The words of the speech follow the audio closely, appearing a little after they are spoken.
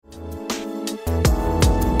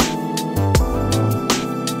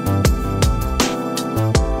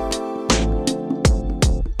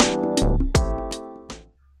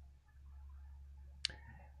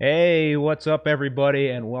what's up, everybody,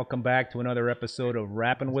 and welcome back to another episode of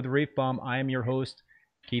Rapping with Reef Bum. I am your host,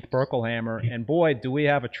 Keith Berkelhammer, and boy, do we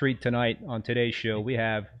have a treat tonight on today's show. We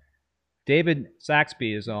have David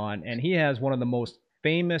Saxby is on, and he has one of the most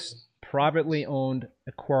famous privately owned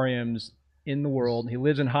aquariums in the world. He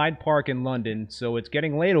lives in Hyde Park in London, so it's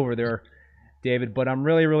getting late over there, David, but I'm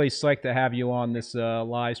really, really psyched to have you on this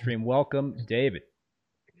live stream. Welcome, David.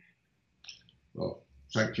 Well,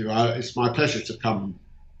 thank you. It's my pleasure to come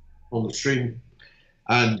on the stream,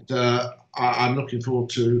 and I'm looking forward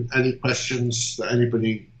to any questions that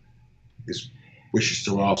anybody wishes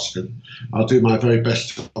to ask, and I'll do my very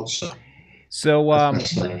best to answer. So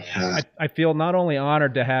I feel not only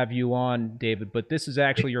honored to have you on, David, but this is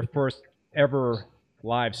actually your first ever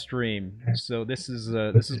live stream. So this is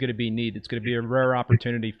going to be neat. It's going to be a rare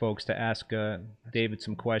opportunity, folks, to ask David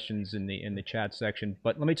some questions in the chat section.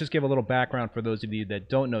 But let me just give a little background for those of you that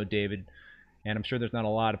don't know David, and I'm sure there's not a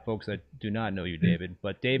lot of folks that do not know you, David.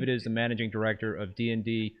 But David is the managing director of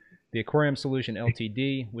D&D, the Aquarium Solution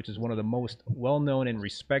Ltd., which is one of the most well-known and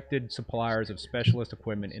respected suppliers of specialist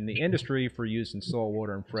equipment in the industry for use in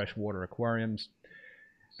saltwater and freshwater aquariums.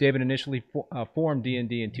 David initially formed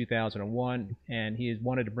D&D in 2001, and he has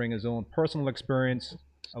wanted to bring his own personal experience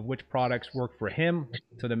of which products work for him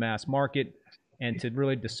to the mass market and to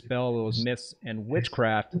really dispel those myths and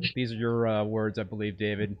witchcraft, these are your words, I believe,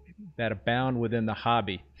 David, that abound within the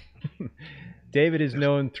hobby. David is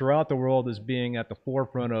known throughout the world as being at the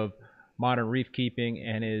forefront of modern reef keeping,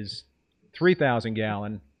 and his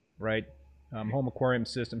 3,000-gallon, home aquarium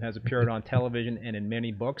system has appeared on television and in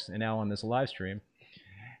many books, and now on this live stream.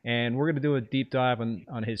 And we're going to do a deep dive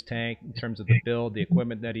on his tank in terms of the build, the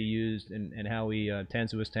equipment that he used, and how he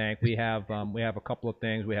tends to his tank. We have a couple of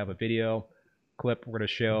things. We have a video clip we're going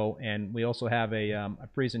to show, and we also have a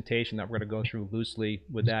presentation that we're going to go through loosely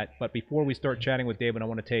with that. But before we start chatting with David, I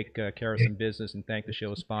want to take care of some business and thank the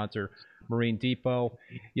show's sponsor, Marine Depot.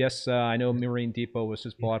 Yes, I know Marine Depot was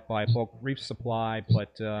just bought by Bulk Reef Supply,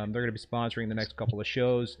 but they're going to be sponsoring the next couple of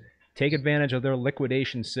shows. Take advantage of their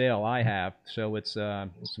liquidation sale. I have, so it's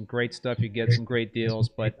some great stuff. You get some great deals.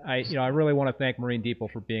 But I really want to thank Marine Depot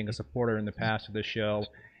for being a supporter in the past of this show.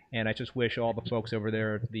 And I just wish all the folks over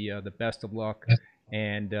there the best of luck.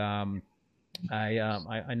 And I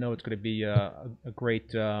know it's going to be a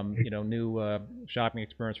great new shopping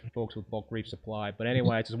experience for folks with Bulk Reef Supply. But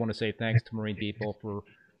anyway, I just want to say thanks to Marine Depot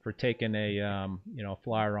for taking a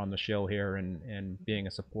flyer on the show here and being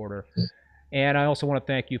a supporter. And I also want to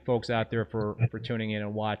thank you folks out there for tuning in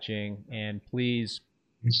and watching. And please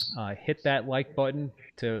hit that like button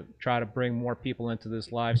to try to bring more people into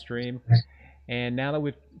this live stream. And now that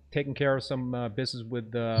we've taken care of some business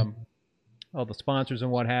with all the sponsors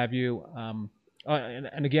and what have you,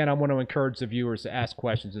 and again, I want to encourage the viewers to ask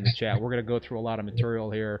questions in the chat. We're going to go through a lot of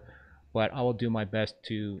material here, but I will do my best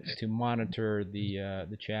to monitor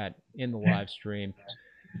the chat in the live stream.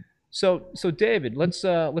 So David, let's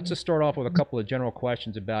just start off with a couple of general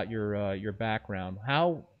questions about your background.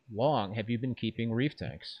 How long have you been keeping reef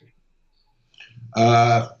tanks?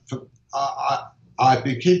 I've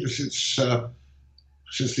been keeping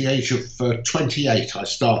since the age of 28. I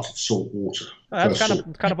started saltwater. That's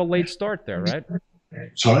kind of a late start there, right?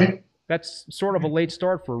 Sorry? That's sort of a late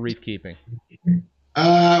start for reef keeping.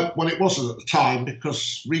 Well, it wasn't at the time,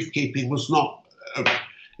 because reef keeping was not.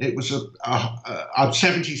 It was I'm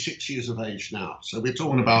 76 years of age now, so we're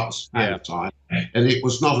talking about the span of time, and it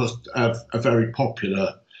was not a very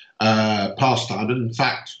popular pastime. And in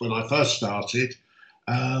fact, when I first started,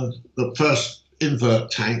 the first invert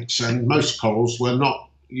tanks and most corals were not.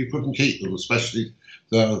 You couldn't keep them, especially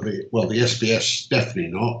the SBS definitely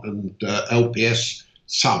not, and LPS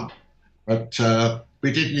some. But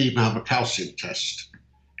we didn't even have a calcium test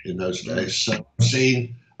in those days, so I've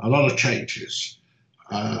seen a lot of changes.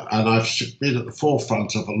 And I've been at the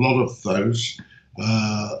forefront of a lot of those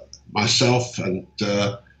myself, and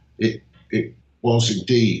it was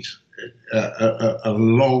indeed a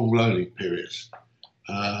long learning period.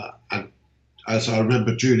 And as I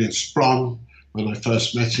remember, Julian Sprung, when I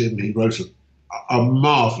first met him, he wrote a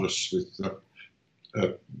marvellous with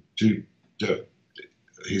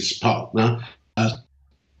his partner.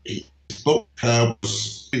 His book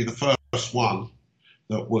was the first one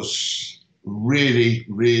that was really,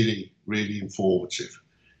 really, really informative.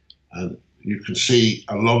 And you can see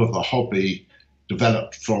a lot of the hobby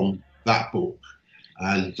developed from that book.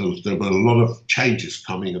 And there were a lot of changes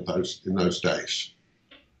coming in those days.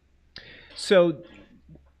 So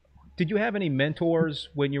did you have any mentors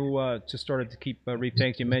when you just started to keep reef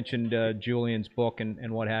tanks? You mentioned Julian's book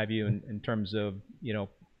and what have you in terms of,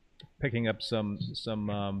 picking up some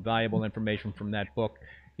valuable information from that book.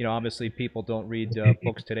 obviously people don't read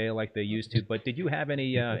books today like they used to. But did you have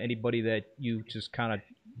anybody that you just kind of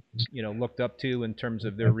looked up to in terms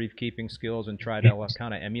of their reef keeping skills and try to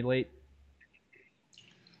kind of emulate?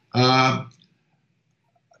 Um,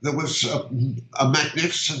 there was a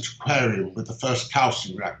magnificent aquarium with the first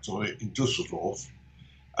calcium reactor on it in Dusseldorf.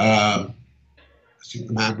 I think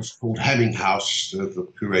the man was called Hemminghaus, the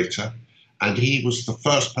curator, and he was the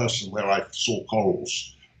first person where I saw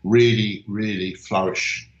corals really, really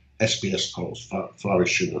flourish, SPS corals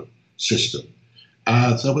flourish in a system.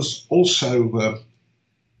 There was also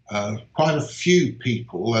quite a few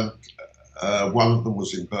people, and one of them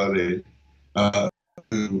was in Berlin,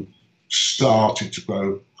 who started to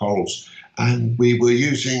grow corals. And we were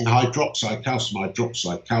using hydroxide, calcium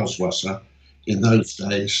hydroxide, Kalswasser, in those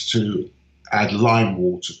days to add lime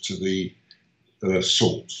water to the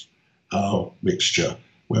salt mixture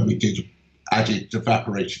when we added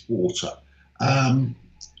evaporated water.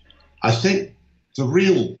 I think the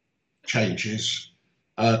real changes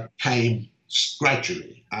came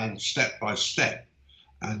gradually and step by step.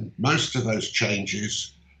 And most of those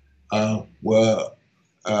changes were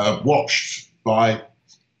watched by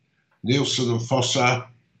Nielsen and Fossa,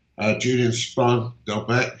 Julian Spahn,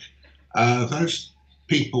 Delbecq. Those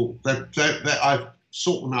people, I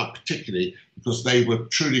sought them out particularly because they were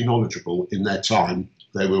truly knowledgeable in their time.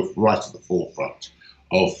 They were right at the forefront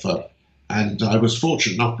of, and I was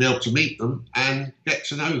fortunate enough to be able to meet them and get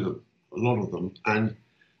to know them, a lot of them, and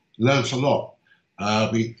learnt a lot.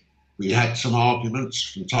 We had some arguments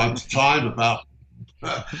from time to time about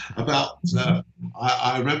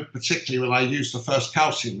I remember particularly when I used the first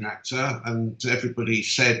calcium reactor, and everybody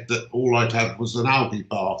said that all I'd have was an algae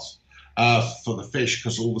bath for the fish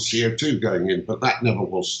because all the CO2 going in, but that never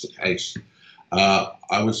was the case.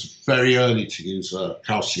 I was very early to use a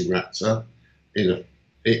calcium reactor. It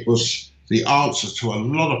was the answer to a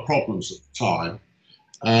lot of problems at the time.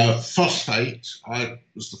 Phosphate, I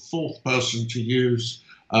was the fourth person to use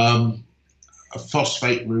a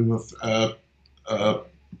phosphate room of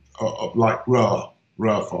like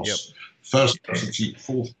Röhrfoss. Yep.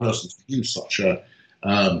 Fourth person to use such a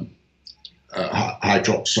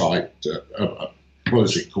hydroxide, what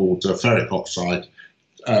is it called, ferric oxide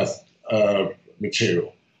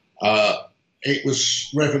material. It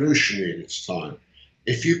was revolutionary in its time.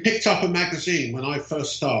 If you picked up a magazine when I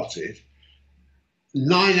first started,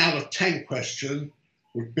 9 out of 10 question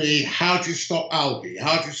would be, how do you stop algae?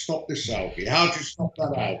 How do you stop this algae? How do you stop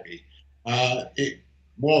that algae? It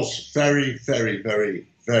was very, very, very,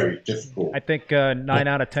 very difficult. I think 9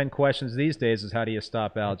 out of 10 questions these days is how do you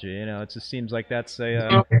stop algae? It just seems like that's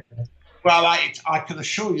a. Well, I can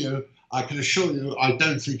assure you, I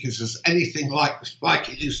don't think it's anything like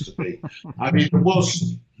it used to be. I mean,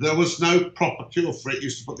 there was no proper cure for it. It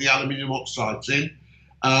used to put the aluminium oxides in.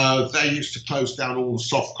 They used to close down all the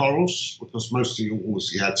soft corals because most of you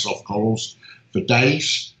obviously had soft corals for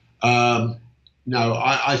days. No,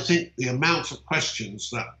 I think the amount of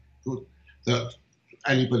questions that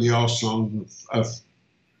anybody asks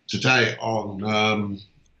today on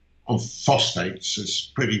phosphates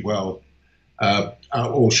is pretty well,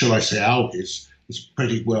 or shall I say algae, is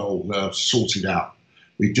pretty well sorted out.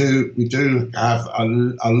 We do have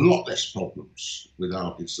a lot less problems with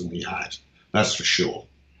algae than we had. That's for sure.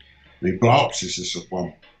 I mean, Bryopsis is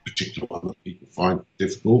one particular one that people find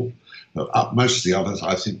difficult. Most of the others,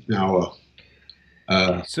 I think, now are.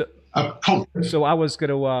 So I was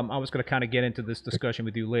gonna kind of get into this discussion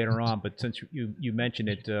with you later on, but since you mentioned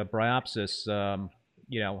it, Bryopsis,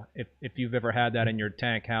 if you've ever had that in your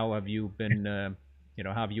tank, how have you been, how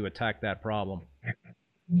have you attacked that problem?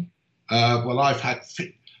 Well, I have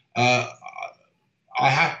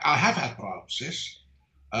had Bryopsis.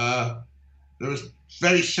 There's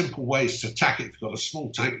very simple ways to attack it. If you've got a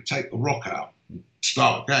small tank, you take the rock out and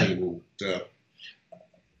start again. And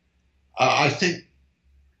I think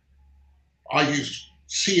I use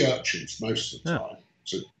sea urchins most of the time.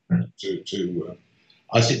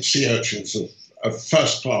 I think sea urchins are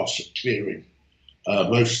first class at clearing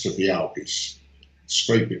most of the algae,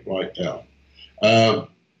 scrape it right down.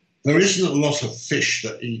 There isn't a lot of fish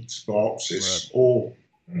that eat Bryopsis or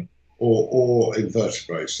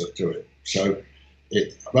invertebrates that do it.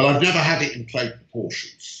 But I've never had it in plate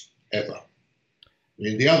proportions ever. I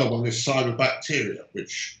mean, the other one is cyanobacteria,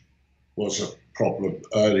 which was a problem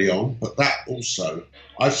early on, but that also,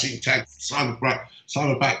 I've seen tanks of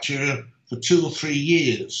cyanobacteria for 2 or 3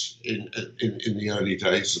 years in the early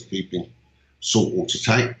days of keeping saltwater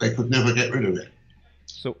tank. They could never get rid of it.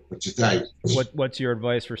 So but today, what's your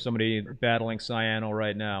advice for somebody battling cyano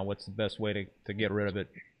right now? What's the best way to get rid of it?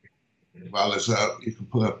 Well, you can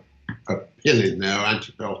put a pill in there,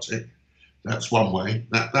 antibiotic. That's one way.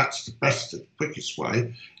 That's the best, the quickest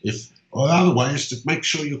way. Or the other way is to make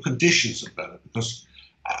sure your conditions are better, because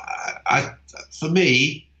for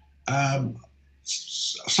me,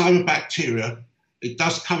 cyanobacteria, it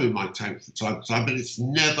does come in my tank from time to time, but it's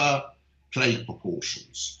never plague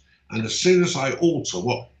proportions. And as soon as I alter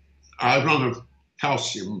I run a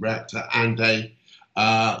calcium reactor and a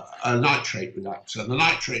nitrate reactor. The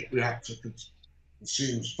nitrate reactor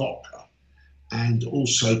consumes vodka and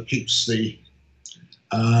also keeps the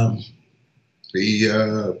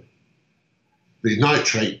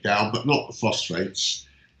nitrate down, but not the phosphates,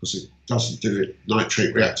 because it doesn't do it.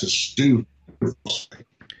 Nitrate reactors do phosphate.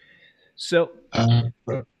 So,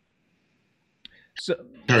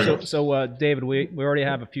 David, we already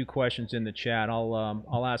have a few questions in the chat.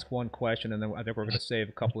 I'll ask one question, and then I think we're going to save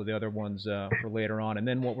a couple of the other ones for later on. And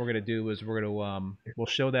then what we're going to do is we'll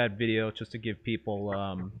show that video just to give people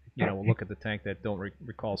a look at the tank that don't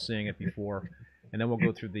recall seeing it before, and then we'll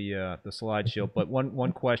go through the slideshow. But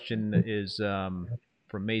one question is from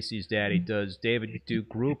Macy's Daddy: does David do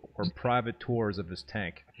group or private tours of his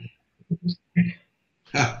tank?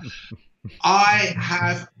 I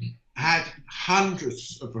have had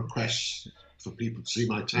hundreds of requests for people to see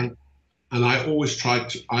my tank, and I always try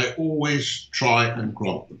and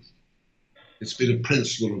grant them. It's been a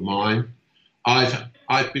principle of mine. I've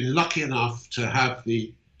been lucky enough to have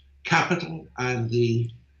the capital and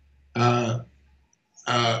the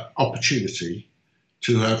opportunity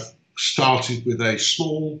to have started with a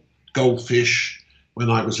small goldfish when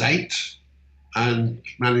I was 8, and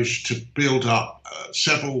managed to build up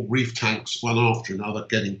several reef tanks, one after another,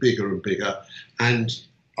 getting bigger and bigger. And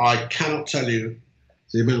I cannot tell you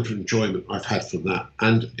the amount of enjoyment I've had from that.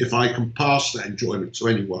 And if I can pass that enjoyment to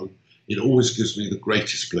anyone, it always gives me the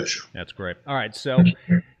greatest pleasure. That's great. All right, so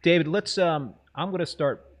David, let's. I'm going to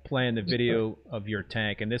start playing the video of your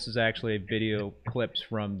tank, and this is actually video clips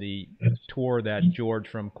from the tour that George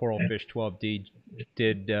from Coralfish 12D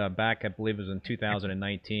did back, I believe it was in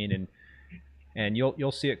 2019, and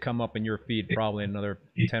you'll see it come up in your feed probably in another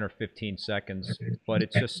 10 or 15 seconds. But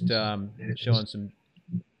it's just showing some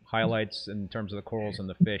highlights in terms of the corals and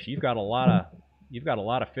the fish. You've got a lot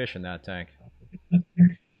of fish in that tank.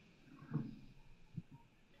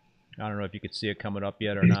 I don't know if you could see it coming up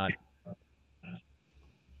yet or not.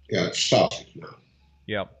 Yeah, it's starting now.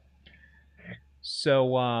 Yep.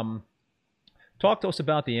 So talk to us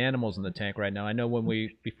about the animals in the tank right now. I know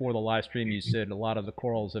before the live stream, you said a lot of the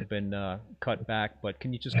corals have been cut back, but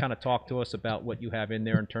can you just kind of talk to us about what you have in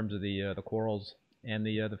there in terms of the corals and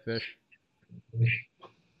the fish?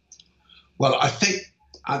 Well, I think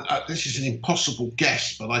this is an impossible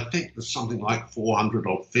guess, but I think there's something like 400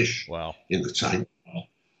 odd fish in the tank.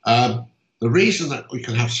 The reason that we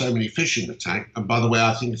can have so many fish in the tank, and by the way,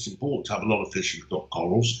 I think it's important to have a lot of fish if you've got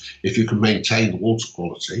corals, if you can maintain the water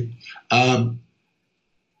quality.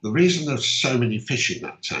 The reason there's so many fish in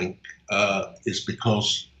that tank is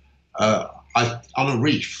because on a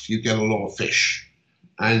reef you get a lot of fish,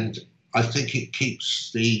 and I think it keeps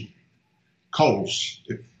the corals,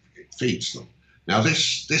 it feeds them. Now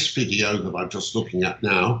this video that I'm just looking at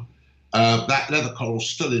now, that leather coral's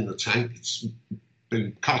still in the tank. It's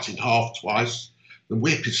been cut in half twice. The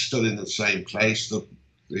whip is still in the same place.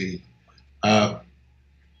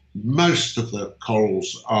 Most of the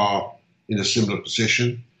corals are in a similar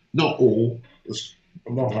position. Not all. There's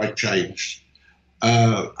a lot I changed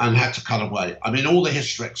and had to cut away. I mean, all the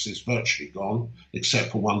Hysterex is virtually gone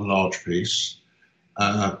except for one large piece.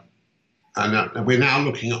 And we're now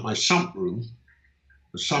looking at my sump room.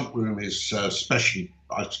 The sump room is I've specially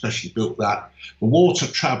built that. The water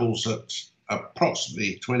travels at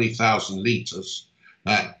approximately 20,000 litres.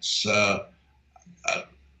 That's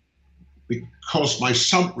because my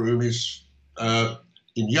sump room is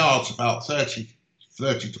in yards about 30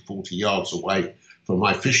 to 40 yards away from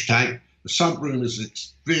my fish tank. The sump room is a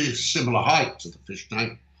very similar height to the fish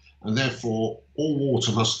tank, and therefore all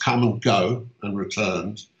water must come and go and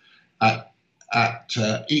returned at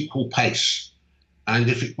equal pace. And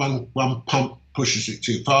if one pump pushes it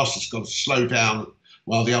too fast, it's got to slow down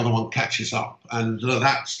while the other one catches up, and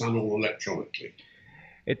that's done all electronically.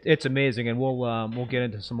 It's amazing, and we'll get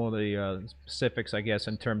into some of the specifics, I guess,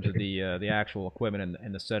 in terms of the actual equipment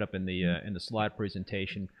and the setup in the slide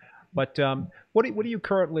presentation. But what are you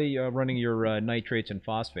currently running your nitrates and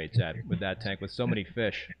phosphates at with that tank with so many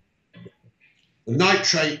fish? The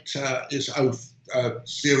nitrate is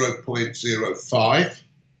 0.05.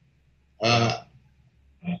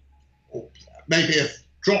 Maybe a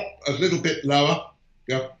drop a little bit lower.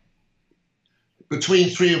 Yeah. Between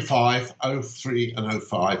 3 and 5, 0.3 and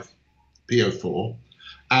 0.5, PO4.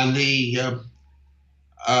 and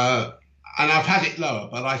and I've had it lower,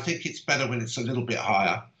 but I think it's better when it's a little bit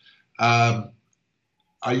higher.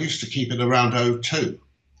 I used to keep it around 0.2.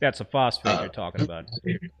 That's a phosphate you're talking about.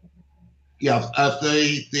 Yeah,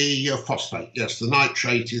 the phosphate. Yes, the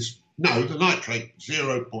nitrate is no, the nitrate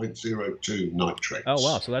 0.02 nitrate. Oh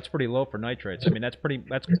wow, so that's pretty low for nitrates. I mean, that's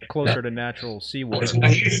closer to natural seawater.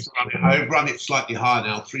 I run it slightly higher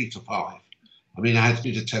now, 3 to 5. I mean, I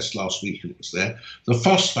did a test last week and it was there. The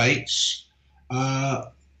phosphates,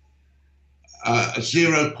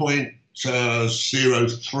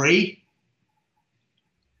 0.03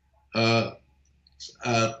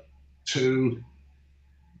 to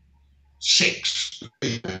 6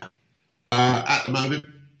 at the moment,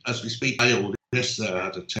 as we speak. I ordered this.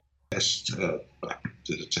 Had a test.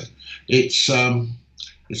 Did a test. It's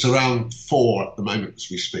around 4 at the moment as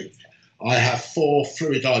we speak. I have 4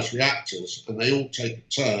 fluidized reactors, and they all take a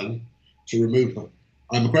turn to remove them.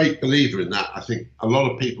 I'm a great believer in that. I think a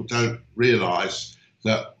lot of people don't realise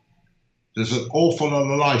that there's an awful lot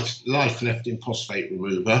of life left in phosphate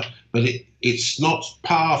remover, but it's not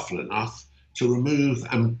powerful enough to remove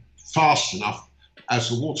and fast enough as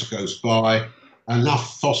the water goes by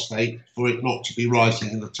enough phosphate for it not to be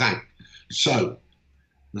rising in the tank. So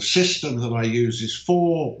the system that I use is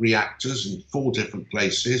 4 reactors in 4 different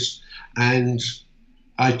places, and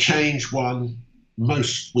I change one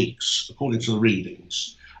most weeks according to the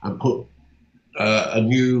readings and put a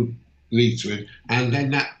new liter in, and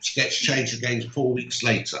then that gets changed again 4 weeks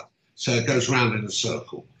later. So it goes round in a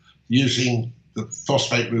circle, using the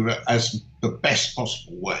phosphate remover as the best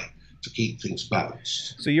possible way to keep things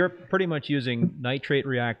balanced. So you're pretty much using nitrate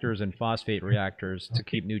reactors and phosphate reactors to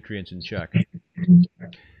keep nutrients in check.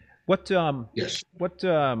 Yes.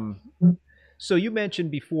 So you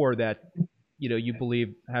mentioned before that you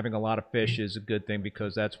believe having a lot of fish is a good thing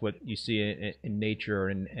because that's what you see in nature,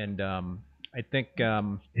 and I think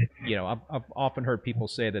I've often heard people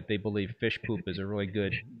say that they believe fish poop is a really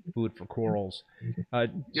good food for corals.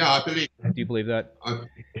 Yeah, I believe. Do you believe that?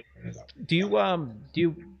 Do you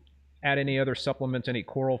add any other supplements, any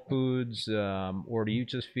coral foods, or do you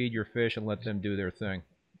just feed your fish and let them do their thing?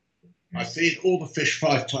 I feed all the fish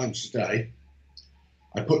 5 times a day.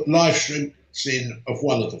 I put live shrimps in of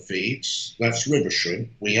one of the feeds. That's river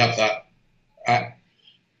shrimp. We have that.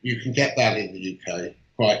 You can get that in the UK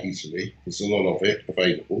quite easily. There's a lot of it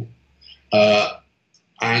available.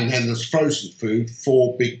 And then there's frozen food,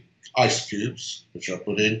 4 big ice cubes, which I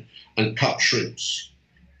put in, and cut shrimps.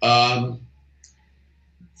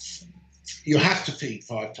 You have to feed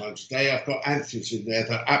 5 times a day. I've got anthers in there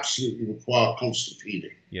that absolutely require constant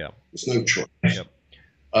feeding. Yeah. There's no choice. Yep.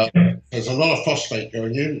 There's a lot of phosphate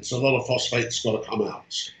going in. It's a lot of phosphate that's got to come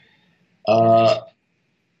out.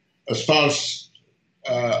 As far as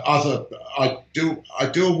I do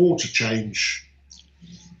a water change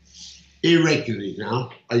irregularly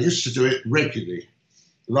now. I used to do it regularly,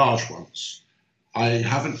 large ones. I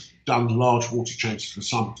haven't done large water changes for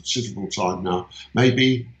some considerable time now.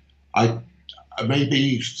 Maybe I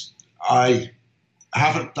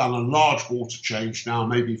haven't done a large water change now,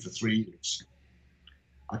 maybe for 3 years.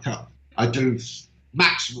 I do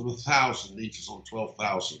maximum 1,000 litres on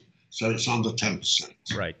 12,000, so it's under 10%.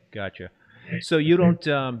 Right, gotcha. So you don't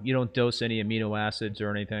dose any amino acids or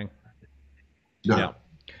anything? No.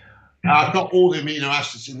 I've got all the amino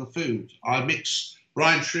acids in the food. I mix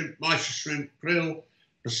brine shrimp, mysis shrimp, krill,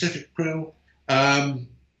 Pacific krill,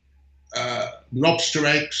 lobster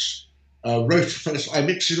eggs, rotifers. I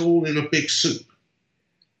mix it all in a big soup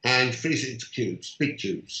and freeze it into cubes, big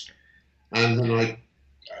cubes, and then I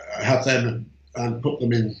have them and put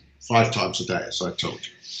them in 5 times a day, as I told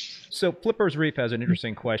you. So Flipper's Reef has an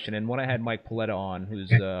interesting question, and when I had Mike Paletta on,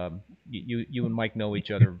 who's you and Mike know each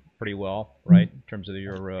other pretty well, right, in terms of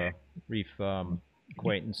your reef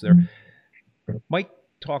acquaintance there. Mike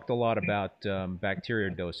talked a lot about bacteria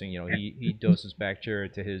dosing. He doses bacteria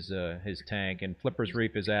to his tank, and Flipper's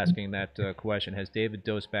Reef is asking that question: has David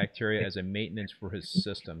dosed bacteria as a maintenance for his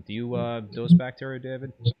system? Do you dose bacteria,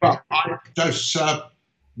 David? Well, I dose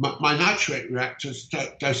my nitrate reactors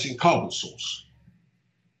dosing carbon source.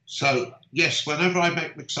 So yes, whenever I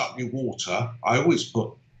mix up new water, I always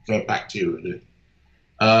put the bacteria in it.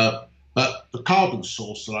 But the carbon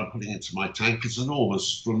source that I'm putting into my tank is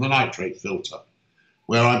enormous from the nitrate filter,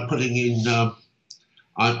 where I'm putting in.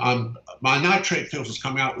 My nitrate filter is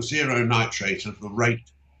coming out with 0 nitrate at the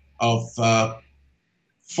rate of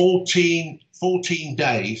 14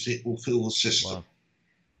 days. It will fill the system.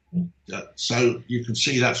 Wow. So you can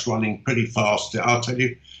see that's running pretty fast. I'll tell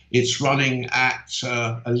you, it's running at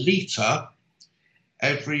a litre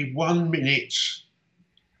every 1 minute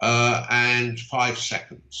and 5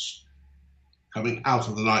 seconds coming out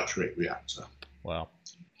of the nitrate reactor. Wow.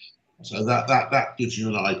 So that gives you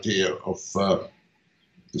an idea of the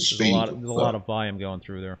speed. There's a lot of volume going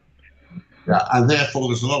through there. Yeah, and therefore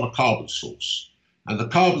there's a lot of carbon source. And the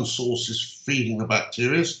carbon source is feeding the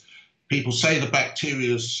bacteria. People say the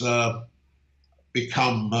bacteria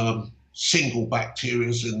become single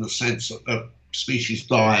bacteria in the sense that the species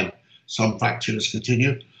die and some bacteria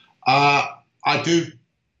continue. I do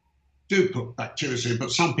put bacteria in,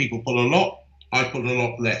 but some people put a lot. I put a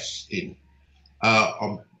lot less in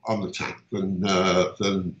on the tank than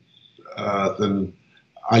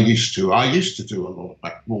I used to. I used to do a lot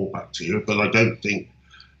of more bacteria, but I don't think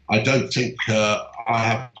I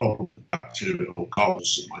have a problem with bacteria or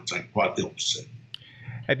carbons in my tank. Quite the opposite.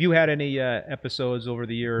 Have you had any episodes over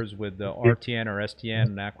the years with RTN or STN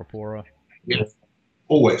and Aquaphora? Yeah,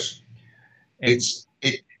 always. And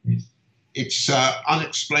it's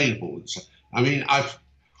unexplainable. I mean, a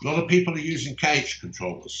lot of people are using KH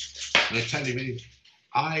controllers. They're telling me,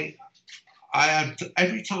 I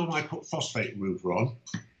every time I put phosphate remover on,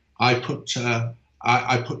 I put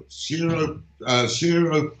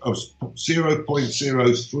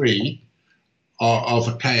 0.03 of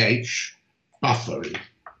a KH buffer in,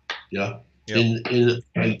 yeah, in at the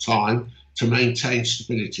same time to maintain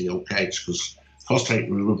stability on KH, because phosphate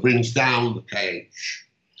remover brings down the KH.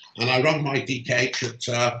 And I run my DKH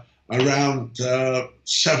at around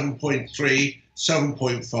 7.3,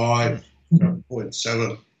 7.5,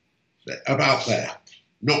 7.7, about there,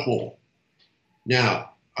 not more.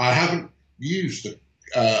 Now, I haven't used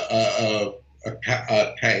a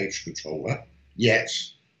KH controller yet.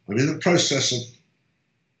 I'm in the process of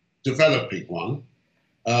developing one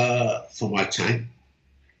for my tank.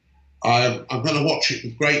 I'm going to watch it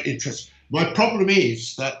with great interest. My problem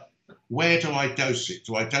is that where do I dose it?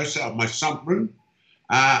 Do I dose it on my sump room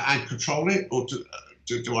and control it, or do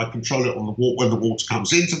I control it on the when the water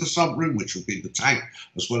comes into the sump room, which will be the tank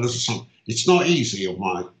as well as the sump? It's not easy on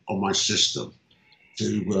my system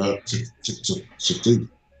to do.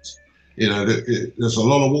 You know, there's a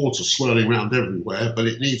lot of water swirling around everywhere, but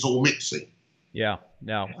it needs all mixing. Yeah,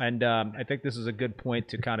 no, and I think this is a good point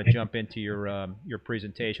to kind of jump into your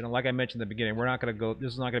presentation. And like I mentioned in the beginning, we're not going to go.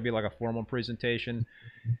 This is not going to be like a formal presentation.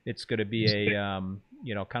 It's going to be a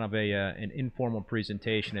kind of an informal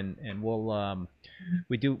presentation, and we'll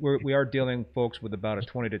we are dealing, folks, with about a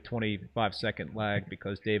 20 to 25 second lag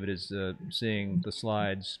because David is seeing the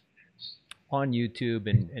slides on YouTube,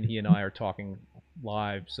 and he and I are talking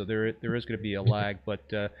live, so there is going to be a lag.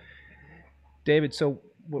 But David, so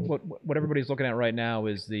what everybody's looking at right now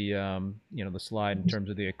is the the slide in terms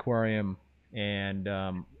of the aquarium, and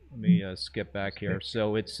let me skip back here.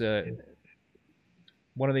 So it's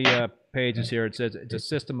one of the pages here. It says it's a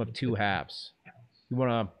system of two halves. You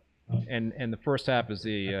want to, and the first half is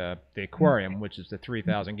the aquarium, which is the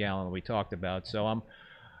 3,000 gallon that we talked about. So I'm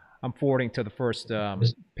forwarding to the first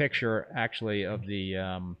picture actually of the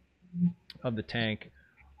tank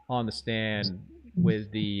on the stand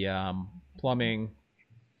with the plumbing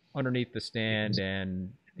underneath the stand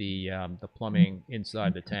and the plumbing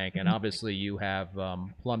inside the tank. And obviously you have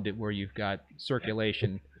plumbed it where you've got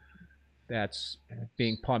circulation that's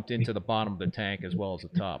being pumped into the bottom of the tank as well as the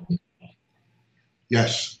top.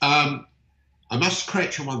 Yes. I must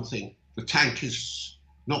correct you one thing. The tank is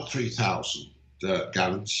not 3,000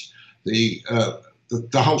 gallons. The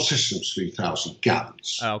whole system's 3,000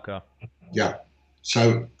 gallons. Oh, okay. Yeah.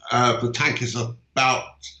 So the tank is about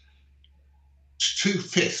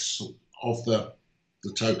 2/5 of the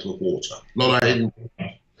total of water. A lot of hidden.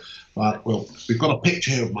 Right. Well, we've got a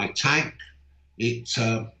picture here of my tank. It's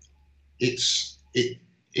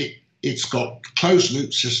got closed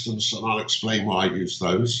loop systems, and I'll explain why I use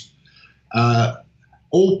those.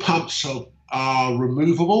 All pumps are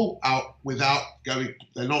removable out without going.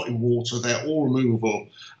 They're not in water. They're all removable,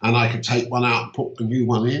 and I can take one out and put a new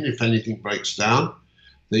one in if anything breaks down.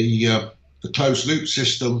 The closed loop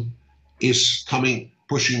system is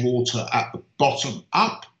pushing water at the bottom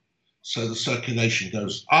up, so the circulation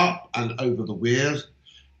goes up and over the weirs,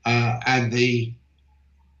 and the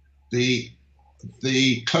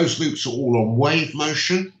closed loops are all on wave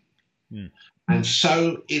motion, and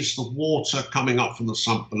so is the water coming up from the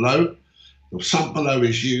sump below. The sump below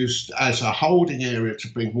is used as a holding area to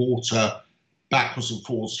bring water backwards and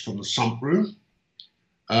forwards from the sump room,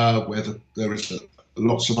 where there is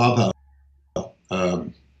lots of other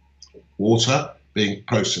water being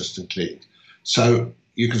processed and cleaned. So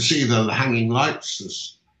you can see the hanging lights.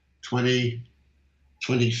 There's 28,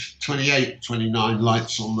 29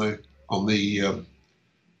 lights on the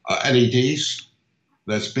LEDs.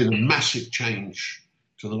 There's been a massive change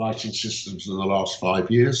to the lighting systems in the last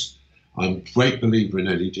 5 years. I'm a great believer in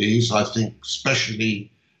LEDs. I think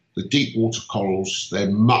especially the deep water corals, they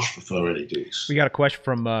much prefer LEDs. We got a question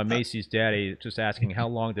from Macy's daddy just asking, how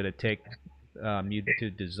long did it take you to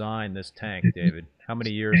design this tank, David? How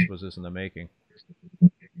many years was this in the making?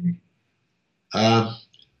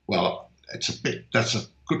 Well, that's a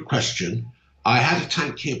good question. I had a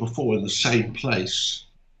tank here before in the same place.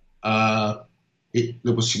 There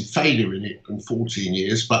was some failure in it in 14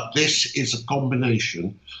 years, but this is a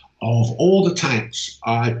combination of all the tanks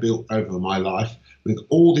I built over my life with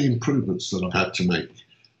all the improvements that I've had to make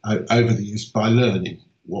over the years by learning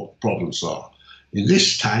what problems are. In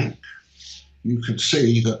this tank, you can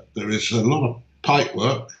see that there is a lot of pipe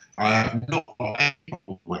work. I have not got any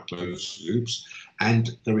of my closed loops,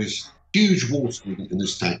 and there is huge water in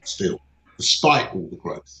this tank still, despite all the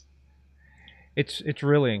growth. It's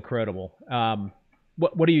really incredible.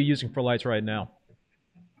 What are you using for lights right now?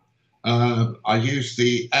 I use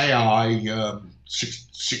the AI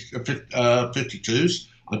 52s.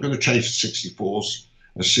 I'm going to change to 64s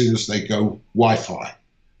as soon as they go Wi-Fi,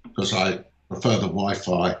 because I prefer the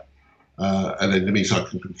Wi-Fi, and then it means I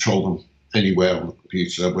can control them anywhere on the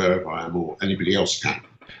computer, wherever I am, or anybody else can.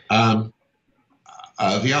 There are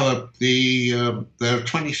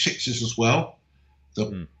 26s as well.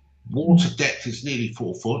 The water depth is nearly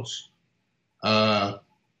 4 foot.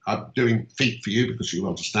 I'm doing feet for you because you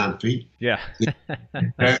understand feet. Yeah.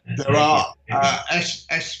 there are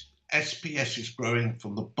SPS is growing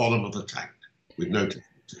from the bottom of the tank with no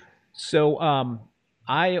difficulty. So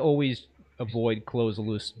I always avoid closed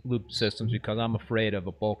loop systems because I'm afraid of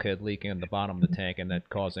a bulkhead leaking at the bottom of the tank and that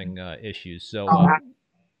causing issues. So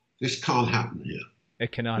this can't happen here.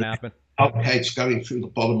 It cannot happen. Bulkheads going through the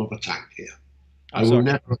bottom of a tank here. I will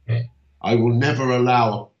never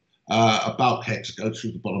allow a bulkhead to go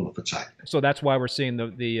through the bottom of a tank. So that's why we're seeing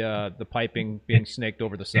the piping being snaked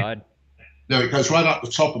over the side. No, it goes right up the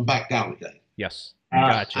top and back down again. Yes,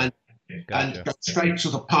 gotcha. And goes straight to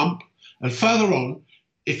the pump. And further on,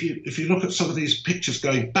 if you look at some of these pictures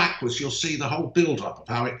going backwards, you'll see the whole build-up of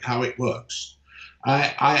how it works.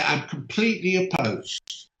 I am completely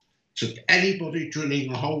opposed to anybody drilling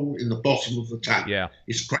a hole in the bottom of the tank. Yeah,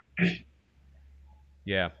 it's crazy.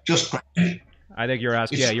 Yeah, just crazy. I think you're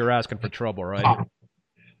asking. Yeah, you're asking for trouble, right?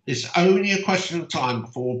 It's only a question of time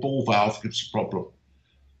before a ball valve gives a problem,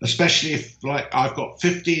 especially if, like, I've got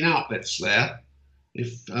 15 outlets there.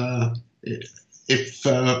 If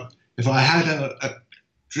I had a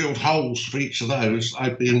drilled holes for each of those,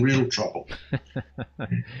 I'd be in real trouble.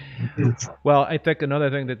 Well, I think another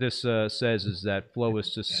thing that this says is that flow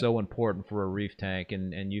is just so important for a reef tank,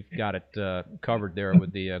 and you've got it covered there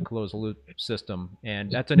with the closed loop system, and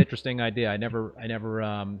that's an interesting idea. I never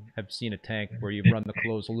have seen a tank where you run the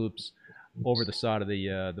closed loops over the side of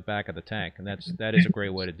the back of the tank, and that is a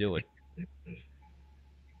great way to do it.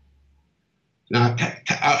 Now,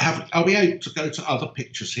 are we able to go to other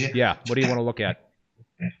pictures here? Yeah. What do you want to look at?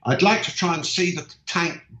 I'd like to try and see the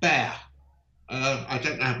tank bare. I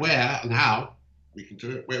don't know where and how we can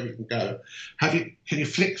do it, where we can go. Can you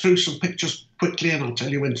flick through some pictures quickly, and I'll tell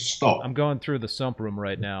you when to stop? I'm going through the sump room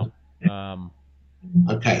right now.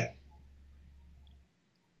 Okay.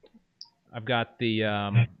 I've got the.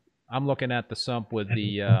 I'm looking at the sump with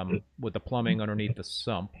the plumbing underneath the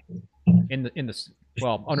sump.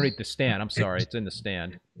 Well, underneath the stand. I'm sorry, it's in the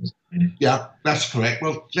stand. Yeah, that's correct.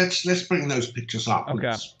 Well, let's bring those pictures up.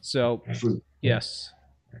 Okay. So yes.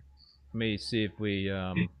 Let me see if we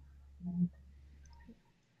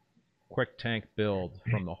quick tank build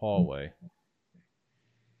from the hallway.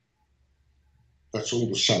 That's all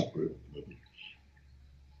the sump room.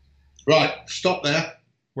 Right, stop there.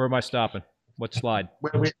 Where am I stopping? What slide?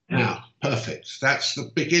 Where we now? Perfect. That's the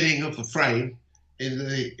beginning of the frame in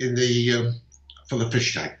the for the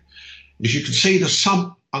fish tank. As you can see, the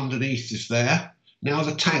sump underneath is there. Now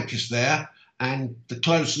the tank is there, and the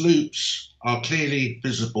closed loops are clearly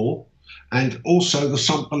visible, and also the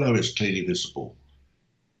sump below is clearly visible.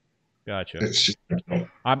 Gotcha.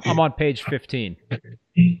 I'm on page 15.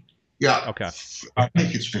 Yeah. Okay. I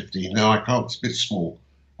think it's 15. No, I can't. It's a bit small.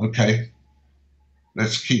 Okay.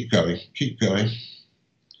 Let's keep going. Keep going.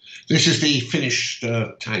 This is the finished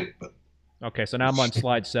tank. But okay, so now I'm on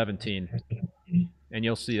slide 17. And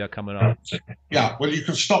you'll see that coming up. Yeah, well, you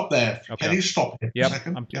can stop there. Okay. Can you stop it? Yep,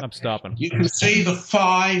 I'm stopping. You can see the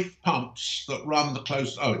 5 pumps that run the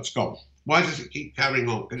closed. Oh, it's gone. Why does it keep carrying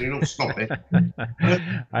on? Can you not stop it?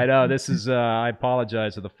 I know this is. I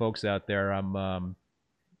apologize to the folks out there. I'm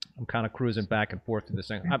kind of cruising back and forth through this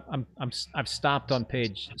thing. I've stopped on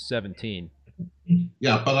page 17.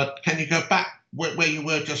 Yeah, but can you go back where you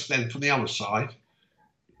were just then from the other side?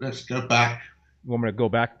 let's go back. You want me to go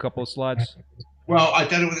back a couple of slides? Well, I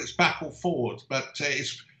don't know whether it's back or forward, but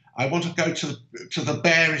I want to go to the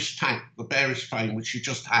bearish tank, the bearish frame, which you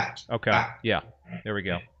just had. Okay. Back. Yeah. There we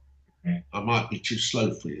go. I might be too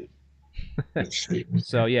slow for you. Let's see.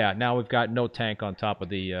 So yeah, now we've got no tank on top of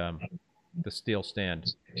the steel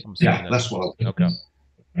stand. Yeah, that's what I'm okay.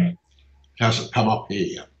 It hasn't come up here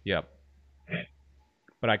yet. Yep.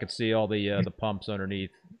 But I could see all the pumps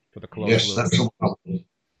underneath for the closed yes, loop. That's the one.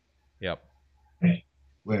 Yep.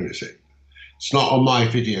 Where is it? It's not on my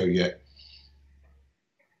video yet.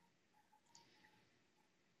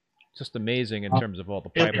 Just amazing in terms of all the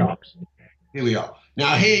pipe works. Here we are.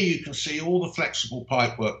 Now here you can see all the flexible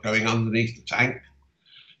pipe work going underneath the tank,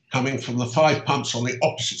 coming from the 5 pumps on the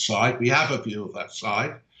opposite side. We have a view of that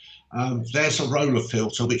side. There's a roller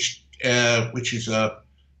filter, which is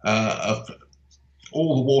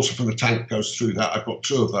all the water from the tank goes through that. I've got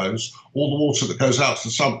 2 of those. All the water that goes out to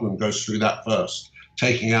the sump room goes through that first,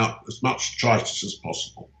 taking out as much detritus as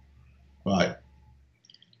possible. Right.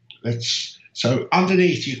 So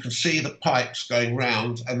underneath you can see the pipes going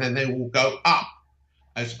round, and then they will go up.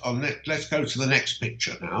 Let's go to the next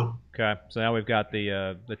picture now. Okay. So now we've got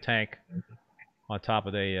the tank on top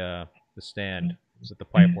of the stand with the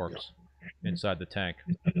pipe works inside the tank.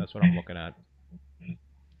 That's what I'm looking at.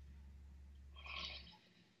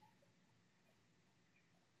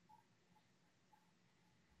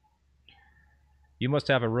 You must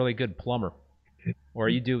have a really good plumber, or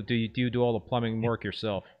do you do all the plumbing work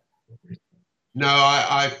yourself? No,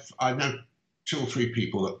 I know 2 or 3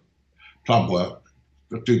 people that plumb work,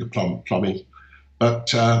 that do the plumbing,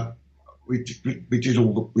 but we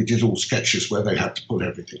did all sketches where they had to put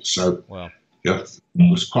everything. So yeah, it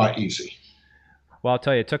was quite easy. Well, I'll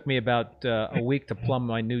tell you, it took me about a week to plumb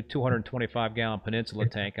my new 225-gallon Peninsula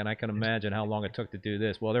tank, and I can imagine how long it took to do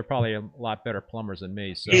this. Well, they're probably a lot better plumbers than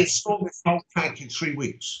me. So he installed this whole tank in 3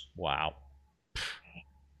 weeks. Wow,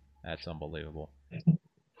 that's unbelievable.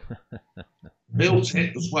 Built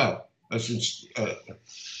it as well,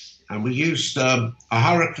 and we used a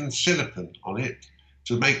Hurricane silicone on it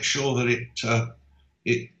to make sure that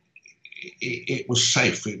it was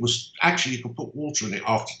safe. It was actually, you could put water in it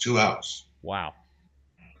after 2 hours. Wow.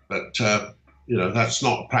 But you know, that's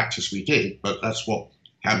not a practice we did, but that's what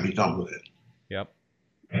can be done with it. Yep.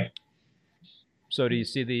 So do you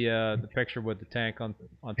see the picture with the tank on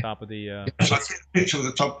top of the? Yes, I see the picture of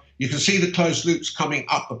the top. You can see the closed loops coming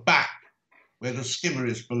up the back, where the skimmer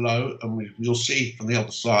is below, and you'll see from the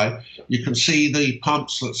other side. You can see the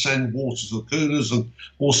pumps that send water to the coolers and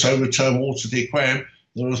also return water to the aquarium.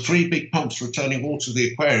 There are 3 big pumps returning water to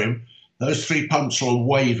the aquarium. Those 3 pumps are on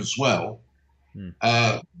wave as well,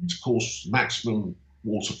 to cause maximum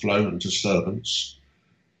water flow and disturbance.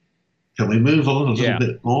 Can we move on a little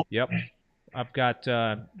bit more? Yep. I've got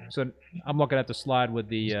so I'm looking at the slide with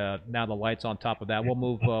the now the lights on top of that. We'll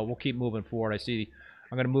move. We'll keep moving forward. I see.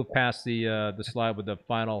 I'm going to move past the slide with the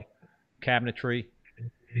final cabinetry,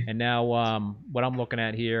 and now what I'm looking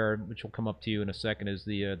at here, which will come up to you in a second, is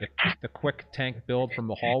the quick tank build from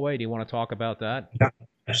the hallway. Do you want to talk about that?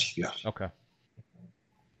 Yes. Yeah. Okay.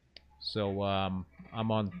 So I'm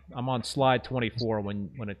on slide 24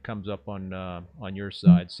 when it comes up on your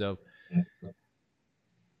side. So.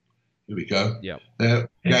 Here we go. Yeah. They're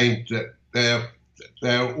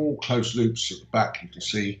all closed loops at the back. You can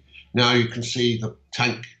see now. You can see the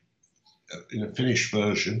tank in a finished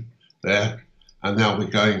version there, and now we're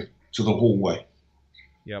going to the hallway.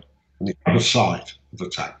 Yep. On the other side of the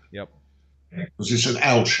tank. Yep. Because it's an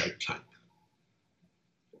L-shaped tank.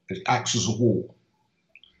 It acts as a wall.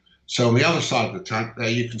 So on the other side of the tank there,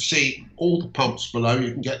 you can see all the pumps below.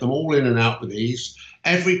 You can get them all in and out with ease.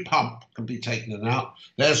 Every pump can be taken in and out.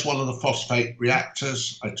 There's one of the phosphate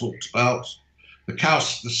reactors I talked about. The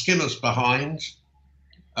skimmer's behind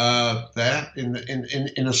there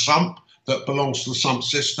in a sump that belongs to the sump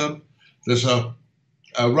system. There's a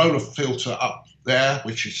roller filter up there,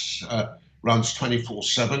 which is runs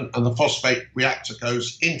 24/7, and the phosphate reactor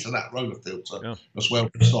goes into that roller filter as well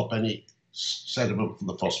to stop any sediment from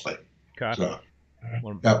the phosphate. Okay. So,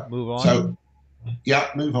 move on. So,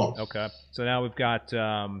 move on. Okay. So now we've got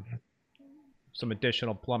some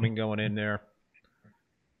additional plumbing going in there.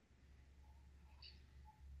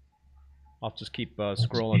 I'll just keep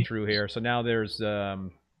scrolling through here. So now there's the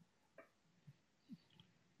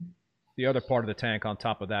other part of the tank on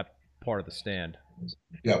top of that part of the stand.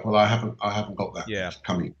 Yeah. Well, I haven't got that. Yeah.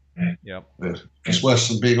 Coming. Yep. It's worse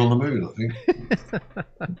than being on the moon, I think.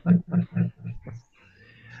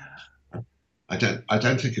 I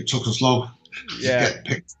don't think it took as long to get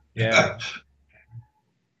picked. Yeah.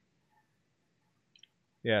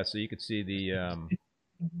 Yeah, so you could see the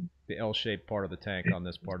L-shaped part of the tank on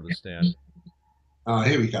this part of the stand.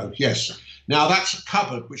 Here we go. Yes. Now that's a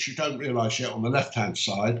cupboard which you don't realise yet on the left-hand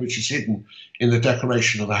side, which is hidden in the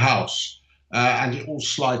decoration of the house, and it all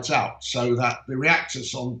slides out so that the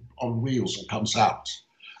reactor's on wheels and comes out.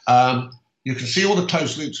 You can see all the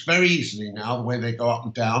closed loops very easily now, the way they go up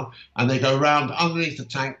and down, and they go around underneath the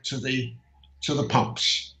tank to the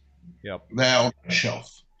pumps. Yep. They're on the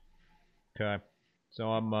shelf. Okay. So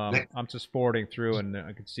I'm just forwarding through, and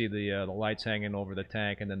I can see the lights hanging over the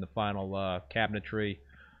tank, and then the final cabinetry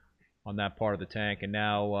on that part of the tank. And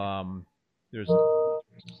now there's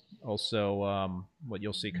also what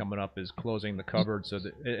you'll see coming up is closing the cupboard. So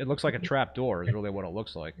that it looks like a trap door is really what it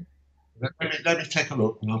looks like. Let me take a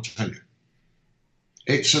look, and I'll tell you.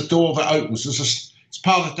 It's a door that opens. It's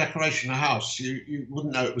part of the decoration of the house. You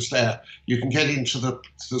wouldn't know it was there. You can get into the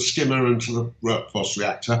skimmer and to the workforce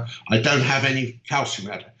reactor. I don't have any calcium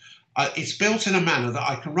reactor. It's built in a manner that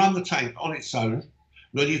I can run the tank on its own.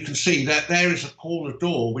 But you can see that there is a corner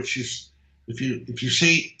door, which is, if you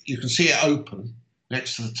see, you can see it open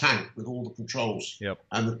next to the tank with all the controls. Yep.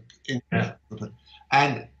 And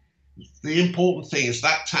the important thing is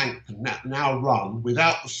that tank can now run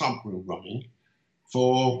without the sump room running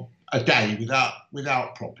for a day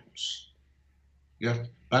without problems. Yeah,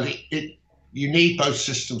 but you need both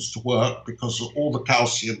systems to work because of all the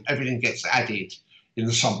calcium, everything gets added in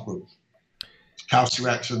the sump room. Calcium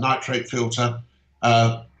reactor, nitrate filter,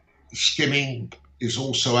 skimming is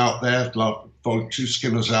also out there. Like 2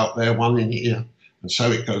 skimmers out there, 1 in here, and so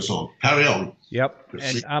it goes on. Carry on. Yep,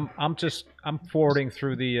 and I'm forwarding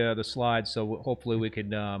through the slides, so hopefully we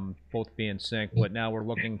could both be in sync. But now we're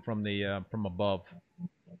looking from above,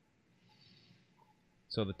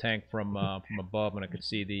 so the tank from above, and I could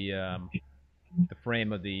see the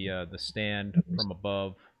frame of the stand from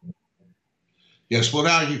above. Yes, well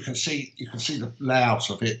now you can see the layout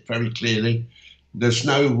of it very clearly. There's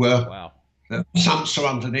no wow. The sumps are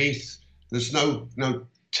underneath. There's no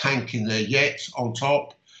tank in there yet on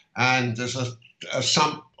top, and there's a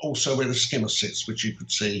sump also where the skimmer sits, which you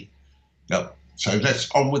could see. Yep. So let's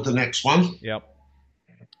on with the next one. Yep.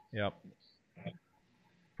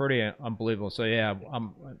 Pretty unbelievable. So yeah,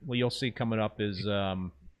 what you'll see coming up is,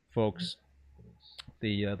 folks,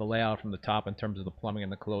 the layout from the top in terms of the plumbing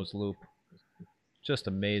and the closed loop. Just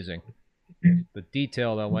amazing. The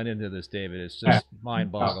detail that went into this, David, is just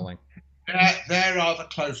mind-boggling. There are the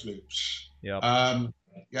closed loops. Yep.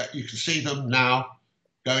 Yeah, you can see them now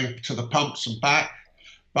going to the pumps and back.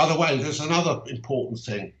 By the way, there's another important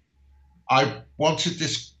thing. I wanted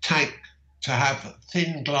this tank to have a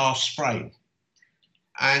thin glass frame.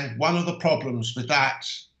 And one of the problems with that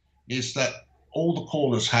is that all the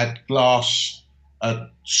corners had glass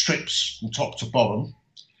strips from top to bottom,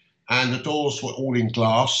 and the doors were all in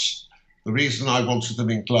glass. The reason I wanted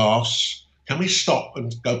them in glass, can we stop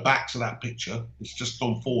and go back to that picture? It's just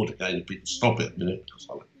gone forward again. If we can stop it a minute, because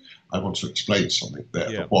I want to explain something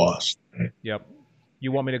there. Yep. The wires. Yep.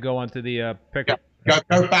 You want me to go on to the picture?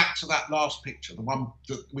 Go back to that last picture. The one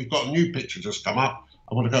that we've got a new picture just come up.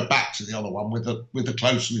 I want to go back to the other one with the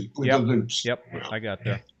close loop, with the loops. Yep, I got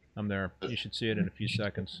there. I'm there. You should see it in a few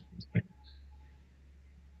seconds.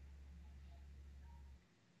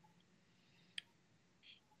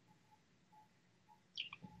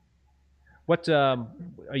 What are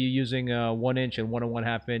you using? 1 inch and 1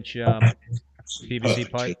 1/2 inch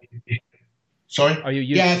PVC pipe. Sorry. Are you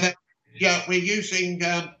using? Yeah, we're using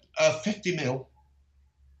 50 mil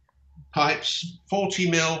pipes,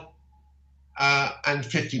 40 mil, and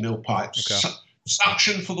 50 mil pipes. Okay.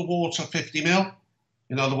 Suction for the water, 50 mil.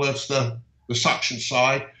 In other words, the suction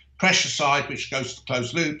side. Pressure side, which goes to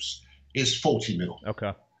closed loops, is 40 mil.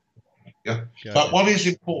 Okay. Yeah. But what is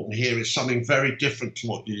important here is something very different to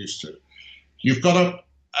what you're used to. You've got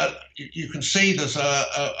you can see there's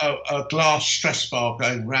a glass stress bar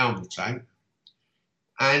going round the tank.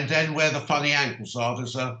 And then where the funny angles are,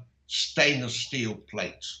 there's a stainless steel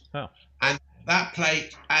plate. Oh. And that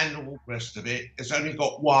plate and all the rest of it has only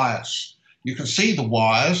got wires. You can see the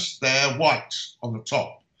wires, they're white on the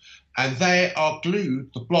top. And they are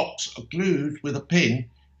glued, the blocks are glued with a pin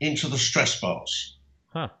into the stress bars.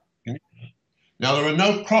 Huh. Now, there are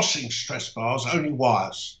no crossing stress bars, only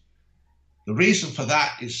wires. The reason for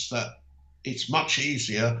that is that it's much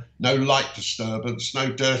easier, no light disturbance,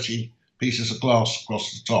 no dirty pieces of glass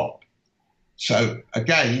across the top. So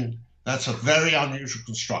again, that's a very unusual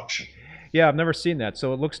construction. Yeah, I've never seen that.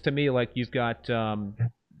 So it looks to me like you've got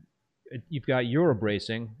Euro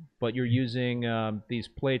bracing, but you're using these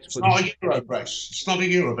plates. It's not a Euro brace. It's not a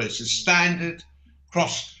Euro brace. It's standard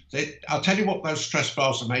cross. I'll tell you what those stress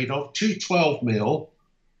bars are made of. 2 12 mil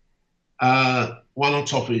one on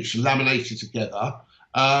top of each, laminated together.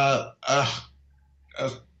 Uh, uh,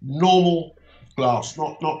 Normal glass,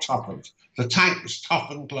 not toughened. The tank was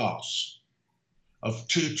toughened glass of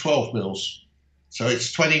 2 12 mils. So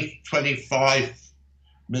it's 25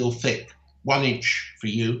 mil thick, 1 inch for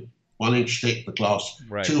you, 1 inch thick the glass,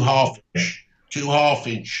 Right. two half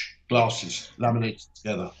inch glasses laminated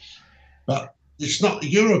together. But it's not the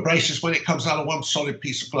Euro braces when it comes out of one solid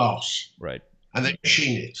piece of glass. Right. And they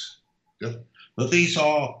machine it. Yeah? But these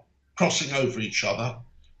are crossing over each other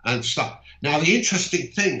and stuff. Now, the interesting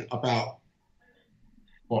thing about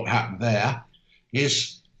what happened there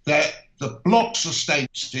is that the blocks are stainless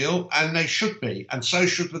steel, and they should be, and so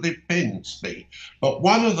should the pins be. But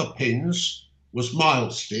one of the pins was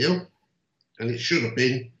mild steel, and it should have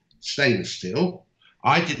been stainless steel.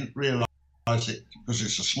 I didn't realise it because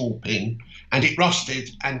it's a small pin, and it rusted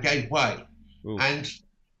and gave way. Ooh. And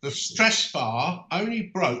the stress bar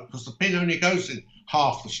only broke because the pin only goes in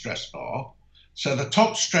half the stress bar. So the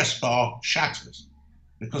top stress bar shattered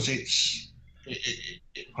because it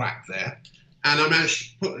cracked there. And I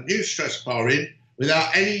managed to put a new stress bar in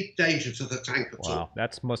without any danger to the tank at all. Wow,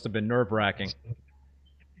 that must have been nerve-wracking.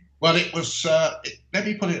 Well, it was, let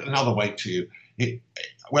me put it another way to you.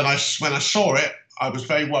 When I saw it, I was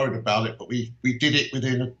very worried about it, but we did it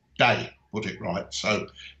within a day, put it right. So,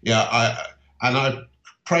 yeah, I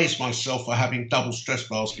praise myself for having double stress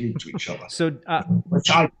bars glued to each other. So,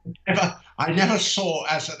 which I never saw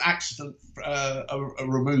as an accident a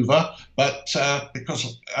remover, but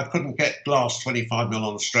because I couldn't get glass 25 mil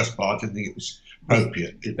on the stress bar, I didn't think it was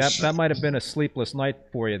appropriate. That might have been a sleepless night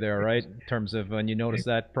for you there, right? In terms of when you noticed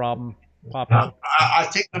that problem pop up. I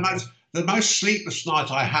think the most sleepless night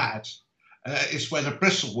I had is when a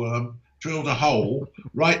bristleworm drilled a hole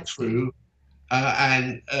right through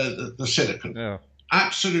the silicon. Yeah.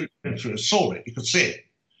 Absolutely through. I saw it, you could see it.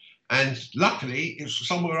 And luckily, it was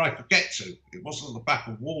somewhere I could get to. It wasn't on the back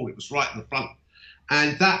of the wall, it was right in the front.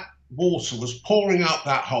 And that water was pouring out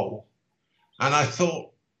that hole. And I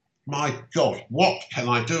thought, my God, what can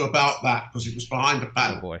I do about that? Because it was behind the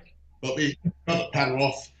panel. Oh boy. But we got the panel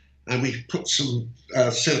off and we put some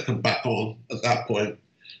silicon back on at that point.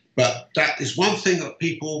 But that is one thing that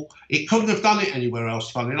it couldn't have done it anywhere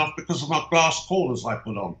else, funny enough, because of my glass corners I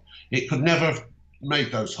put on. It could never have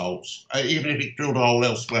made those holes. Even if it drilled a hole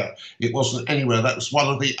elsewhere, it wasn't anywhere. That was one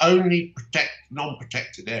of the only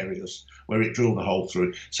non-protected areas where it drilled a hole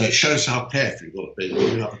through. So it shows how careful you've got to be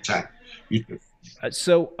when you have a tank.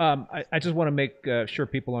 So I just want to make sure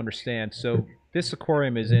people understand. So this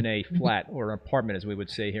aquarium is in a flat or an apartment, as we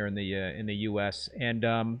would say here in the U.S. And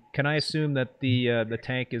can I assume that the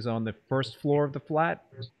tank is on the first floor of the flat?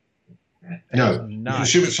 No, you can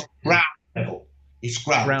assume it's on ground level. It's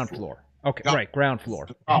ground floor. Okay, right, ground floor.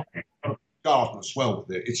 Garden as well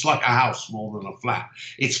with it. It's like a house more than a flat.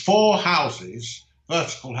 It's 4 houses,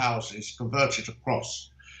 vertical houses, converted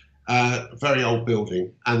across. Very old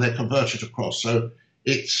building, and they're converted across. So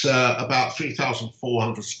it's about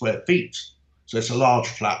 3,400 square feet. So it's a large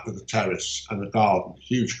flat with a terrace and a garden,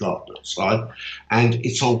 huge garden outside, and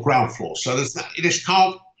it's on ground floor. So this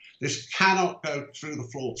cannot go through the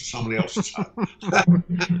floor to somebody else's home.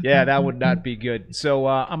 Yeah, that would not be good. So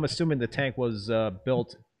I'm assuming the tank was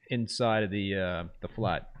built inside of the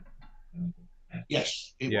flat.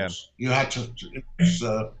 Yes, it was. You had to.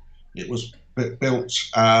 It was built.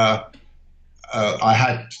 I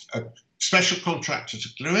had a special contractor to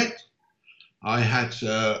glue it. I had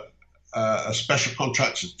a special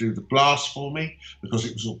contractor to do the glass for me because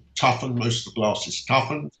it was all toughened. Most of the glass is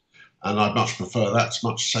toughened, and I much prefer that. It's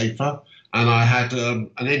much safer. And I had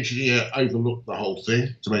an engineer overlook the whole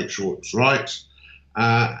thing to make sure it was right.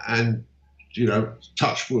 And,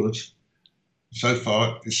 touch wood, so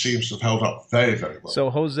far it seems to have held up very, very well. So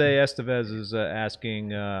Jose Estevez is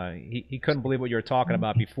asking, he couldn't believe what you were talking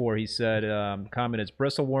about before. He said, comment is,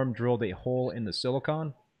 bristleworm drilled a hole in the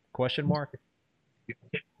silicon? Question mark?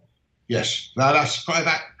 Yes, that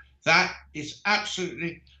is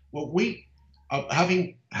absolutely, well,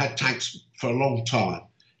 having had tanks for a long time,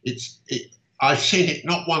 I've seen it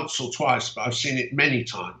not once or twice, but I've seen it many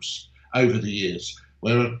times over the years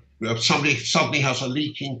where somebody suddenly has a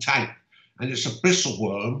leaking tank and it's a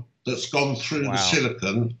bristleworm that's gone through the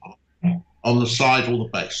silicon on the side or the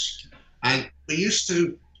base. And I used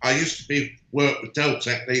to work with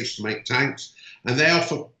Deltec. They used to make tanks, and they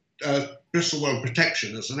offer bristleworm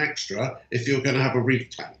protection as an extra if you're going to have a reef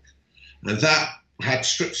tank. And that had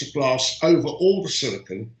strips of glass over all the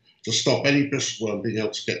silicon to stop any bristleworm being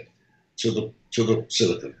able to get to the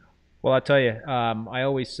silicon. Well, I tell you, I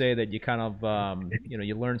always say that you kind of,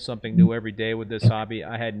 you learn something new every day with this hobby.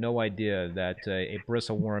 I had no idea that a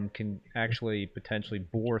bristle worm can actually potentially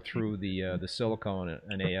bore through the silicone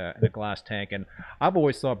in a glass tank. And I've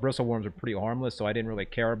always thought bristle worms are pretty harmless, so I didn't really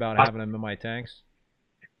care about having them in my tanks.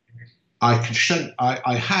 I can show.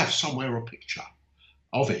 I have somewhere a picture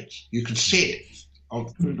of it. You can see it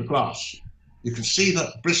through the glass. You can see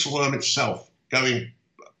the bristleworm itself going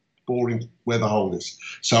boring where the hole is.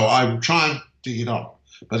 So I will try and dig it up,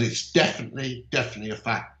 but it's definitely a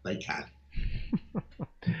fact they can.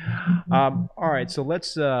 All right, so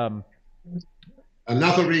let's. Another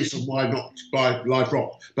reason why not to buy live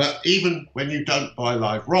rock, but even when you don't buy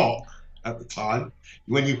live rock at the time,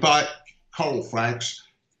 when you buy coral frags,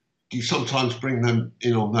 you sometimes bring them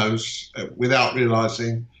in on those without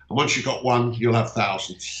realizing. And once you've got one, you'll have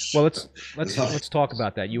thousands. Well, let's talk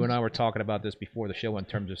about that. You and I were talking about this before the show in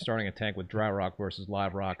terms of starting a tank with dry rock versus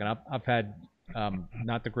live rock, and I've had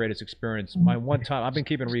not the greatest experience. My one time, I've been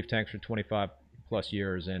keeping reef tanks for 25 plus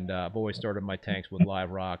years, and I've always started my tanks with live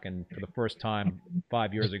rock. And for the first time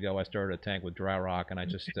 5 years ago, I started a tank with dry rock, and I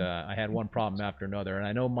had one problem after another. And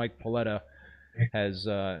I know Mike Paletta has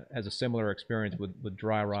a similar experience with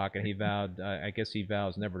dry rock, and he vowed, I guess he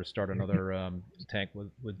vows never to start another tank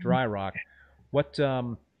with dry rock. What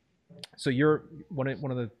so you're one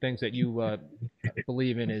of the things that you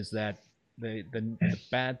believe in is that the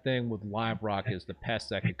bad thing with live rock is the pests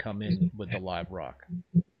that could come in with the live rock.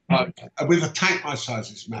 With a tank my size,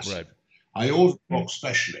 it's massive. Right. I ordered rock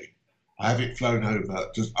specially. I have it flown over.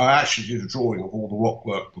 I actually did a drawing of all the rock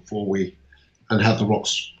work before and had the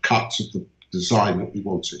rocks cut of the design that we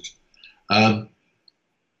wanted. I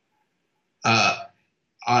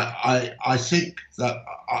think that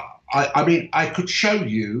I mean I could show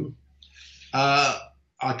you.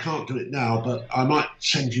 I can't do it now, but I might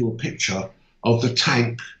send you a picture of the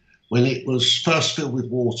tank when it was first filled with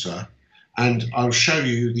water, and I'll show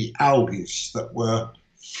you the algae that were.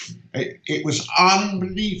 It was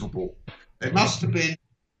unbelievable. There must have been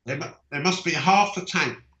there must be half the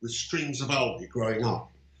tank with streams of algae growing up.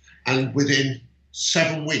 And within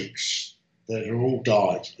 7 weeks, they had all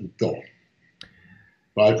died and gone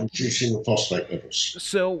by reducing the phosphate levels.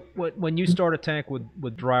 So, when you start a tank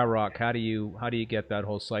with dry rock, how do you get that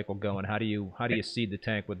whole cycle going? How do you seed the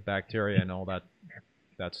tank with bacteria and all that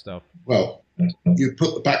stuff? Well, you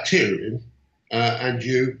put the bacteria in, and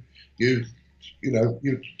you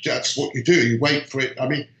that's what you do. You wait for it. I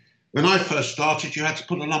mean, when I first started, you had to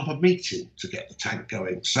put a lump of meat in to get the tank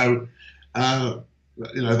going. So.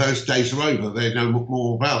 Those days are over. They know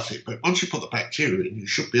more about it. But once you put the bacteria in, you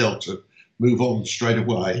should be able to move on straight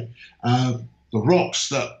away. The rocks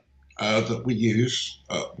that we use,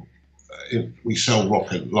 we sell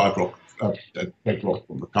rock and live rock, bedrock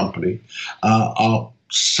from the company, are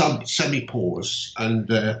some semi-porous and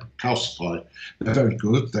calcified. They're very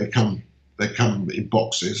good. They come in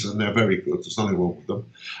boxes and they're very good. There's nothing wrong with them.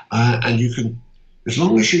 And you can, as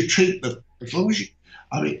long as you treat them,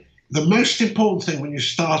 the most important thing when you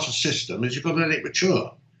start a system is you've got to let it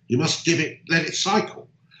mature. You must let it cycle.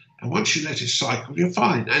 And once you let it cycle, you're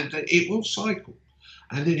fine. And it will cycle.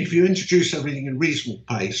 And then if you introduce everything in reasonable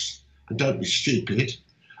pace and don't be stupid,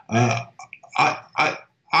 I've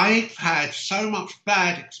had so much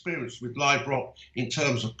bad experience with live rock in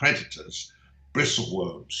terms of predators,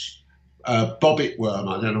 bristleworms, bobbit worm,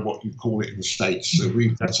 I don't know what you call it in the States, so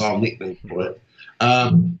that's our nickname for it.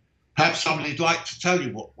 Perhaps somebody'd like to tell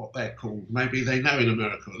you what they're called. Maybe they know in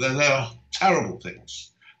America. They are terrible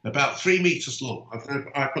things. They're about 3 meters long. I've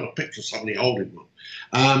got a picture of somebody holding one.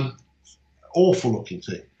 Awful looking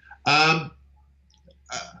thing. I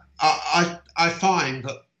find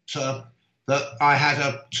that I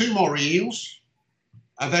had 2 more eels,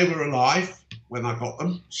 and they were alive when I got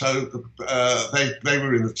them. So they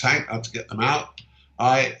were in the tank. I had to get them out.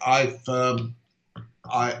 I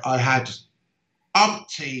had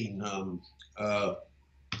umpteen,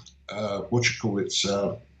 what you call it,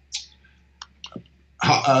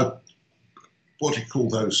 what do you call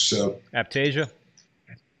those? Aptasia?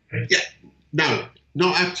 Yeah, no,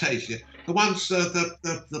 not Aptasia. The ones,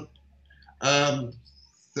 the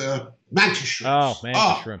mantis shrimps. Oh,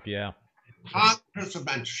 mantis shrimp, yeah. Hundreds of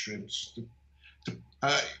mantis shrimps.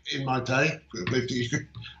 In my day,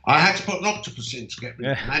 I had to put an octopus in to get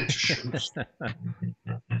rid of mantis shrimps.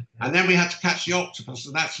 And then we had to catch the octopus,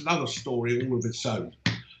 and that's another story all of its own.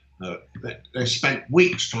 They spent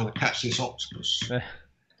weeks trying to catch this octopus.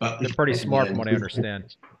 But they're pretty smart from what I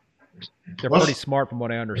understand. Pretty smart from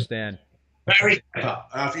what I understand. Very clever.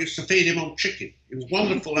 I used to feed him on chicken. He was a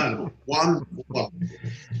wonderful animal. Wonderful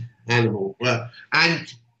animal.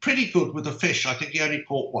 And pretty good with the fish. I think he only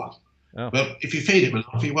caught one. Oh. But if you feed him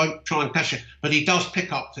enough, he won't try and catch it. But he does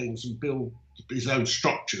pick up things and build his own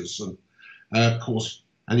structures, and of course,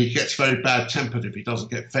 and he gets very bad tempered if he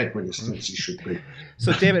doesn't get fed when he thinks he should be.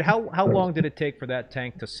 So, David, how long did it take for that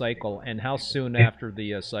tank to cycle, and how soon after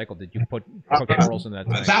the cycle did you put corals in that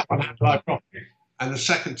tank? That one I tried properly, and the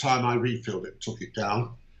second time I refilled it, took it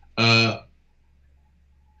down.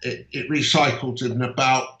 It recycled in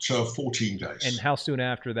about 14 days. And how soon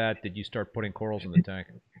after that did you start putting corals in the tank?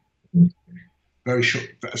 Very short.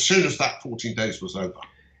 As soon as that 14 days was over.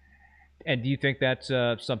 And do you think that's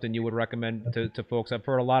something you would recommend to folks? I've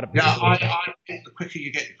heard a lot of people. Yeah, I think the quicker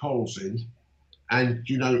you get your corals in, and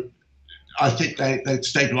I think they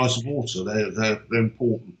stabilise the water. They're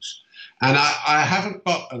important. And I haven't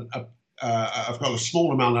got I've got a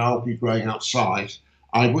small amount of algae growing outside.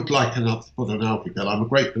 I would like to put an algae bed. I'm a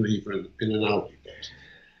great believer in an algae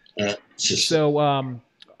bed system. So,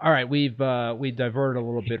 all right, we diverted a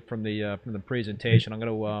little bit from the presentation. I'm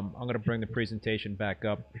gonna bring the presentation back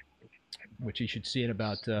up, which you should see in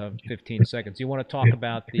about 15 seconds. You want to talk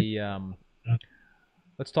about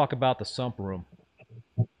let's talk about the sump room.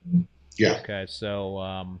 Yeah. Okay.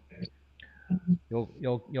 So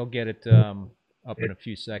you'll get it up in a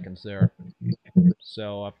few seconds there.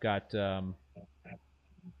 So I've got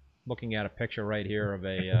looking at a picture right here of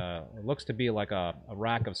it looks to be like a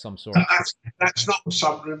rack of some sort. That's not the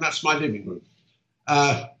sump room. That's my living room.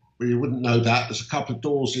 Well, you wouldn't know that. There's a couple of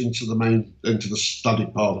doors into the study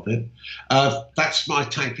part of it. That's my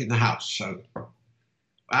tank in the house. So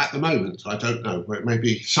at the moment, I don't know, but it may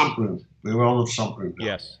be sump room. We're on the sump room now.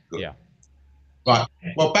 Yes. Good. Yeah. Right.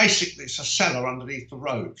 Well, basically, it's a cellar underneath the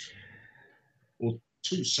road, or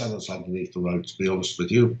two cellars underneath the road, to be honest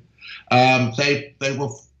with you.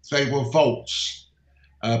 They were vaults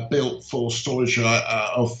built for storage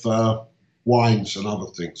of wines and other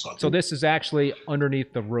things. So this is actually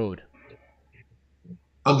underneath the road.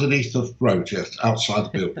 Underneath the road, yes, outside the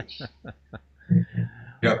building.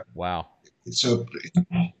 Yeah. Wow.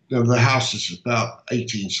 The house is about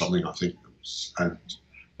 18 something, I think, and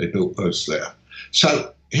they built those there.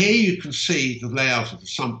 So here you can see the layout of the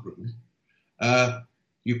sump room.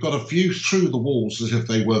 You've got a view through the walls as if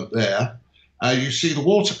they weren't there. You see the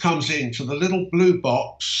water comes into the little blue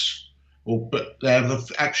box, but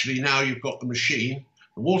actually now you've got the machine.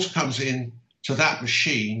 The water comes in to that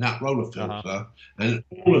machine, that roller filter, and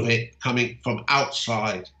all of it coming from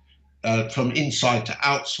outside, from inside to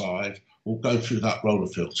outside, will go through that roller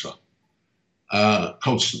filter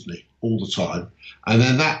constantly, all the time. And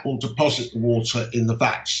then that will deposit the water in the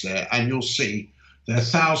vats there, and you'll see they're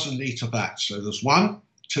 1,000-litre vats. So there's 1,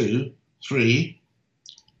 2, 3,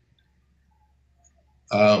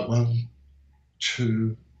 1,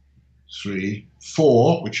 2, 3,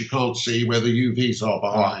 4, which you can't see where the UVs are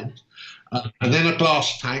behind, and then a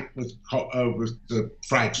glass tank with the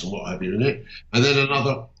frags and what have you in it, and then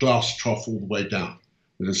another glass trough all the way down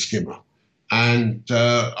with a skimmer, and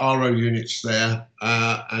RO units there,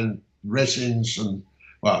 and resins, and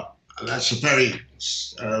well, that's a very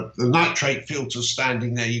the nitrate filter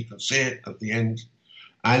standing there. You can see it at the end,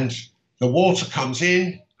 and the water comes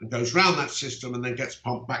in and goes round that system and then gets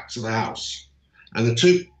pumped back to the house. And the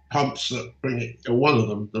two pumps that bring it, or one of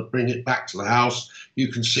them that bring it back to the house,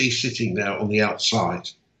 you can see sitting there on the outside,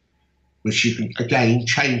 which you can again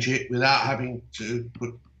change it without having to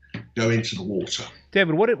go into the water.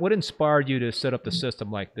 David, what inspired you to set up the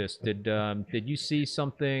system like this? Did you see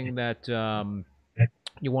something that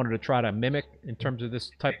you wanted to try to mimic in terms of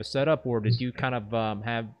this type of setup, or did you kind of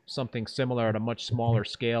have something similar at a much smaller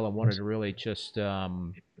scale and wanted to really just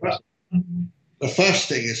Well, the first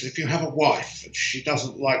thing is, if you have a wife and she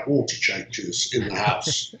doesn't like water changes in the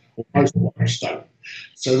house, or most wives don't.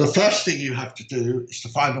 So the first thing you have to do is to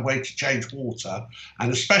find a way to change water,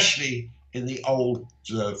 and especially in the old,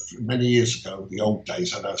 many years ago, the old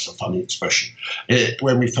days, I know it's a funny expression,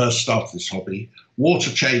 when we first started this hobby, water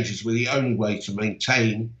changes were the only way to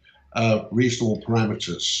maintain reasonable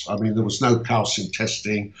parameters. I mean, there was no calcium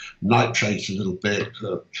testing, nitrate a little bit,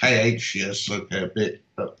 KH, yes, okay, a bit,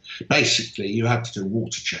 but basically you have to do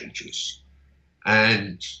water changes.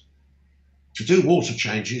 And to do water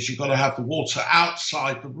changes, you've got to have the water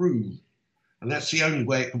outside the room. And that's the only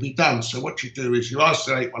way it can be done. So what you do is you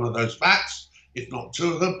isolate one of those vats, if not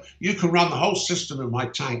two of them. You can run the whole system in my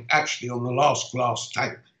tank, actually on the last glass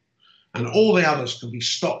tank. And all the others can be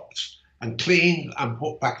stopped and cleaned and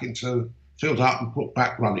put back into, filled up and put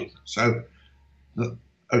back running. So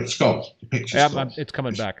it's gone. The picture's gone. It's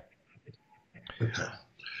coming back. Okay.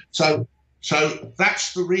 So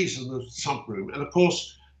that's the reason of the sump room. And of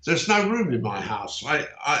course, there's no room in my house. I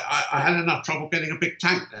had enough trouble getting a big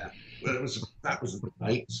tank there. That was a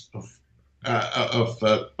debate of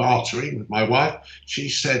bartering with my wife. She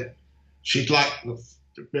said she'd like a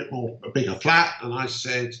bigger flat, and I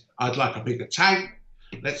said I'd like a bigger tank.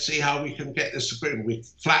 Let's see how we can get this agreement.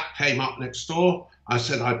 Flat came up next door. I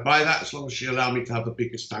said I'd buy that as long as she allowed me to have the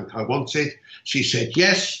biggest tank I wanted. She said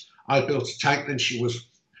yes. I built a tank. Then she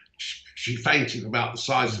fainted about the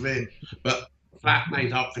size of it, but flat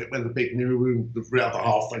made up for it. When the big new room, the other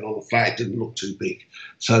half went on the flat, it didn't look too big.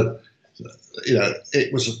 So,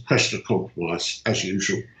 it was a question of compromise as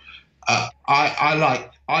usual. I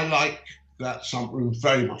like that sunroom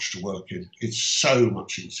very much to work in. It's so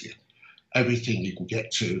much easier. Everything you can get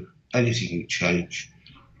to, anything you change,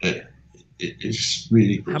 it's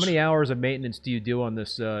really good. How many hours of maintenance do you do on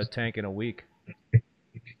this tank in a week?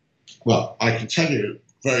 Well, I can tell you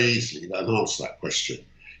very easily and answer that question.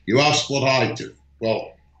 You ask what I do.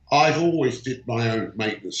 Well, I've always did my own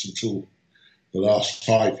maintenance until the last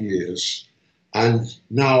 5 years. And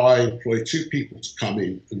now I employ 2 people to come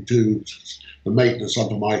in and do the maintenance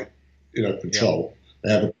under my control. Yeah.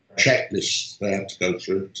 They have a checklist they have to go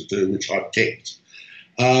through to do, which I've ticked.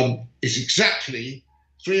 It's exactly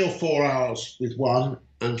 3 or 4 hours with one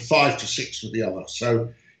and 5 to 6 with the other.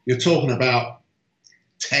 So you're talking about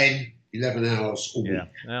 10, 11 hours a week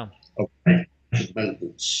of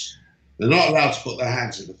maintenance. They're not allowed to put their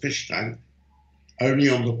hands in the fish tank, only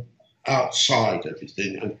on the outside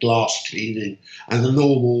everything, and glass cleaning and the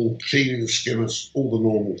normal cleaning the skimmers, all the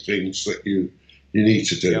normal things that you need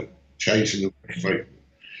to do, changing the frame.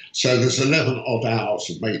 So there's 11 odd hours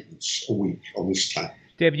of maintenance a week on this tank.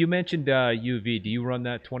 David, you mentioned UV. Do you run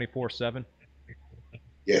that 24/7?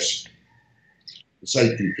 Yes. It's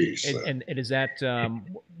 8 UVs. And is that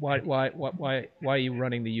why are you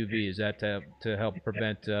running the UV? Is that to help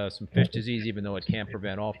prevent some fish disease, even though it can't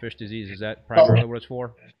prevent all fish disease? Is that primarily what it's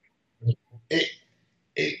for?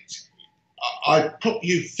 I put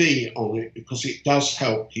UV on it because it does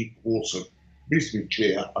help keep water reasonably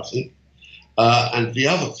clear, I think. And the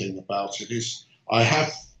other thing about it is I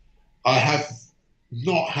have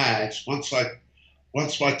not had, once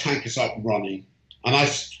my tank is up and running, and I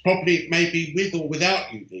probably maybe with or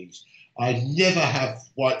without UVs, I never have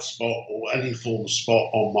white spot or any form of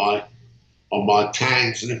spot on my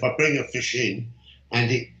tanks. And if I bring a fish in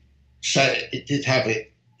and it did have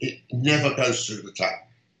it, it never goes through the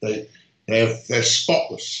tank. They're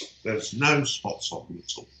spotless. There's no spots on them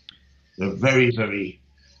at all. They're very, very.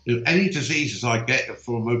 Any diseases I get are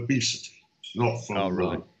from obesity, not from. Oh,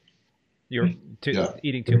 really? You're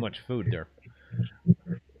eating too much food there.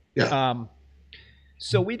 Yeah.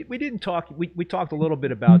 So we didn't talk. We talked a little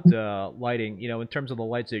bit about lighting. In terms of the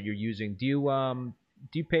lights that you're using, do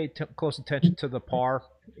you pay close attention to the par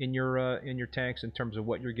in your tanks in terms of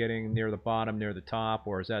what you're getting near the bottom, near the top,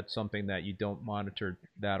 or is that something that you don't monitor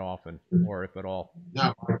that often, or if at all?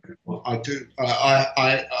 No, I do.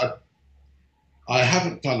 I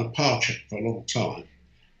haven't done a par check for a long time,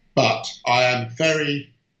 but I've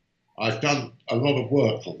done a lot of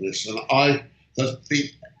work on this, and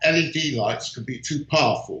the LED lights can be too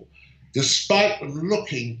powerful. Despite them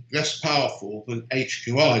looking less powerful than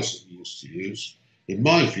HQIs that we used to use, in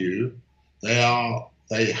my view, they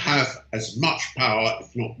have as much power,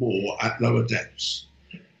 if not more, at lower depths.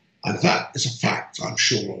 And that is a fact, I'm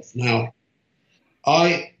sure of. Now,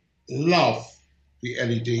 I love the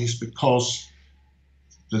LEDs because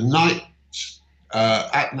at night,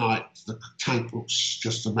 the tank looks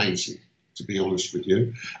just amazing, to be honest with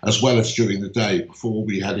you, as well as during the day. Before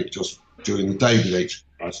we had it just during the day with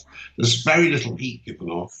HQIs. There's very little heat given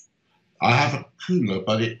off. I have a cooler,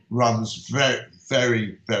 but it runs very,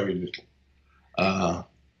 very, very little.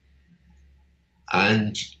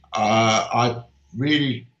 And I've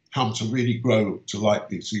really come to really grow to like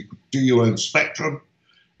these. You could do your own spectrum,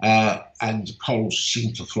 and the corals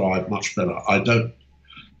seem to thrive much better. I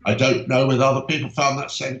don't know whether other people found that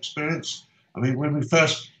same experience. I mean, when we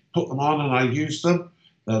first put them on and I used them,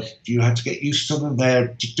 you had to get used to them.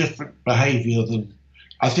 They're different behaviour than.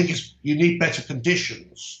 I think you need better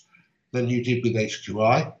conditions than you did with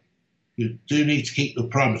HQI. You do need to keep the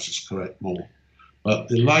parameters correct more, but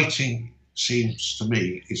the lighting seems to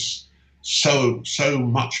me is so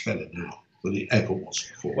much better now than it ever was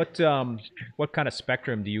before. What kind of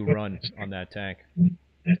spectrum do you run on that tank?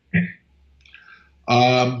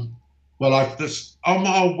 Well, on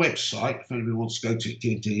our website, if anybody wants to go to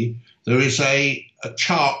D&D, there is a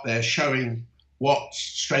chart there showing what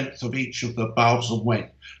strength of each of the bulbs and when.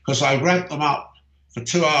 Because I ramp them up for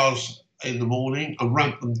 2 hours in the morning and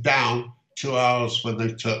ramp them down 2 hours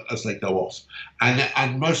as they go off,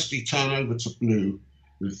 and mostly turn over to blue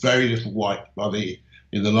with very little white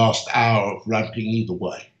in the last hour of ramping either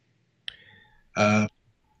way.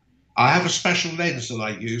 I have a special lens that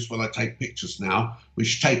I use when I take pictures now,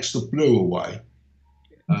 which takes the blue away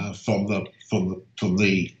from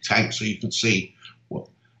the tank, so you can see what.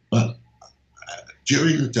 But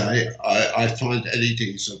during the day, I find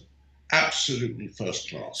LEDs are absolutely first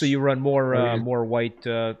class. So you run more white,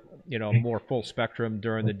 more full spectrum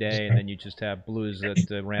during the day, and then you just have blues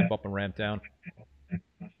that ramp up and ramp down.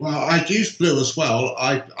 Well, I use blue as well.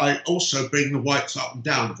 I also bring the whites up and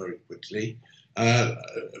down very quickly,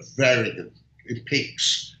 varying them in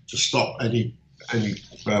peaks to stop any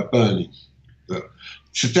burning. But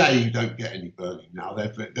today you don't get any burning now. They're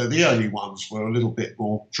the early ones were a little bit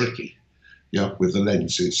more tricky. Yeah, with the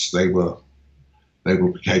lenses, they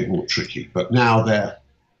became more tricky. But now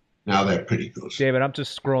they're pretty good. David, I'm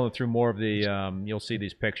just scrolling through more of the. You'll see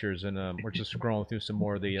these pictures, and we're just scrolling through some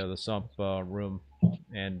more of the sump room,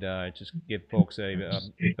 and just give folks a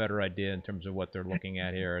better idea in terms of what they're looking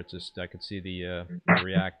at here. It's just I could see the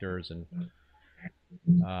reactors, and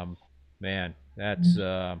man,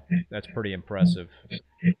 that's pretty impressive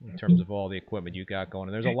in terms of all the equipment you got going.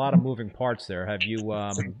 And there's a lot of moving parts there. Have you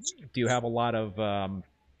do you have a lot of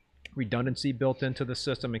redundancy built into the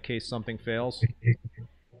system in case something fails?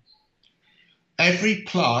 Every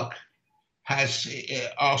plug has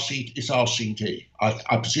RCD.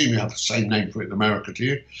 I presume you have the same name for it in America, do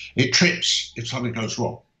you? It trips if something goes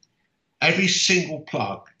wrong. Every single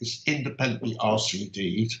plug is independently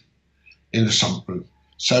RCD'd in the sump room.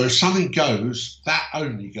 So if something goes, that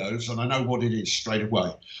only goes, and I know what it is straight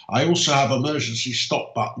away. I also have emergency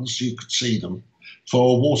stop buttons, so you could see them,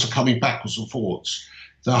 for water coming backwards and forwards.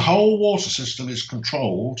 The whole water system is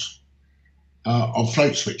controlled on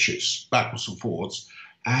float switches, backwards and forwards,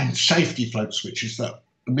 and safety float switches that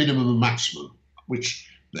minimum and maximum, which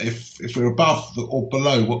if we're above or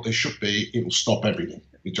below what they should be, it will stop everything.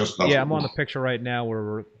 It just doesn't. Yeah, I'm on the picture right now where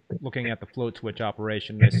we're looking at the float switch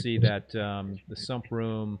operation. I see that the sump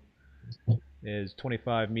room is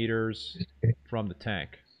 25 meters from the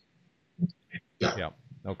tank. Yeah.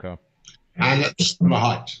 Okay. And that's the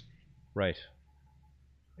height. Right.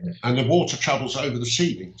 And the water travels over the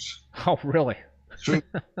ceilings. Oh, really?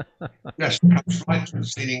 Yes, it comes right to the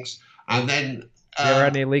ceilings, and then. You ever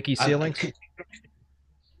had any leaky ceilings?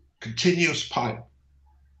 Continuous pipe,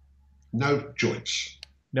 no joints.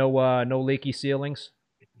 No leaky ceilings.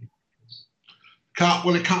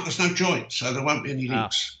 There's no joints, so there won't be any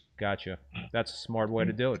leaks. Gotcha. That's a smart way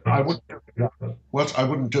to do it. I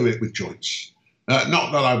wouldn't do it with joints.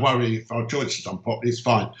 Not that I worry if our joints are done properly, it's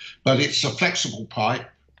fine. But it's a flexible pipe.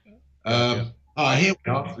 Here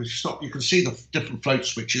we are. You can see the different float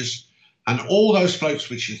switches, and all those float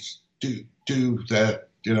switches do their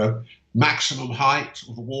maximum height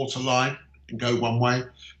of the water line and go one way,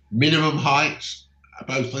 minimum height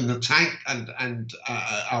both in the tank and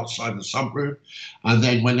outside the sump room, and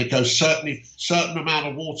then when it goes certain amount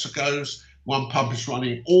of water goes, one pump is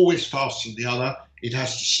running always faster than the other. It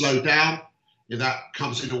has to slow down. If that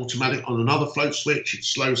comes in automatic on another float switch, it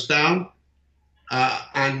slows down,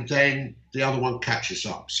 and then the other one catches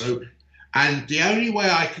up. So, and the only way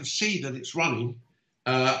I can see that it's running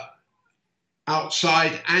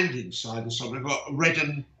outside and inside, and so I've got red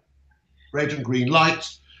and green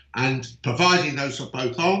lights, and providing those are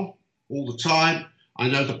both on all the time, I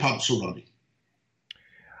know the pumps are running.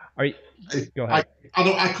 Go ahead.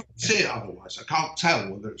 I couldn't see it otherwise. I can't tell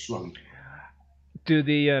whether it's running. Do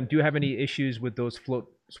you have any issues with those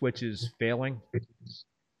float switches failing?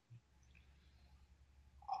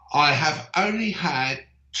 I have only had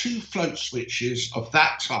 2 float switches of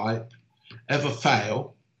that type ever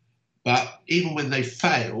fail, but even when they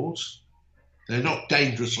failed, they're not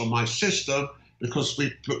dangerous on my system because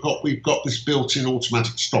we've got this built-in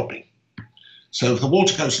automatic stopping. So if the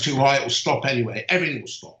water goes too high, it will stop anyway. Everything will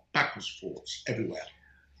stop, backwards, forwards, everywhere.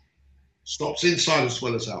 Stops inside as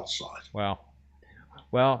well as outside. Wow.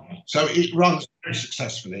 Well, so it runs very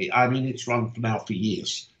successfully. I mean, it's run for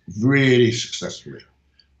years, really successfully.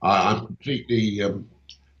 I'm completely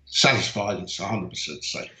satisfied it's 100%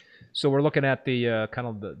 safe. So we're looking at the kind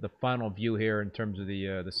of the final view here in terms of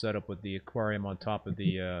the setup with the aquarium on top of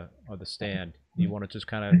the stand. Do you want to just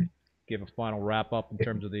kind of give a final wrap up in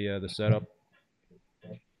terms of the setup?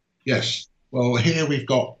 Yes. Well, here we've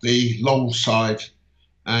got the long side,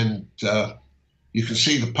 and you can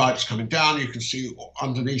see the pipes coming down. You can see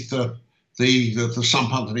underneath the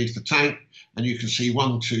sump underneath the tank, and you can see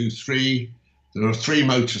 1, 2, 3. There are 3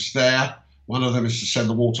 motors there. One of them is to send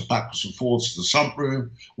the water backwards and forwards to the sump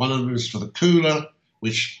room. One of them is for the cooler,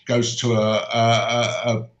 which goes to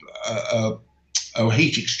a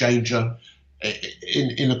heat exchanger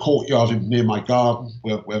in a courtyard near my garden,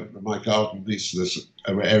 where my garden is. There's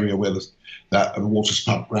an area where the water's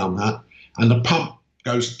pumped around that, and the pump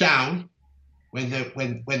goes down when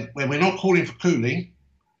we're not calling for cooling.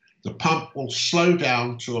 The pump will slow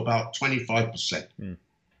down to about 25%.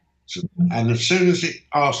 So, and as soon as it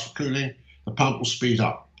asks for cooling, the pump will speed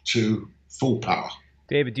up to full power.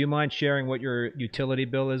 David, do you mind sharing what your utility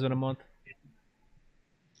bill is in a month?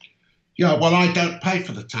 Yeah, well, I don't pay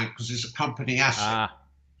for the tank because it's a company asset.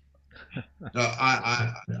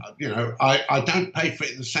 I don't pay for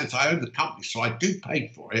it in the sense I own the company, so I do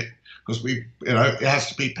pay for it because it has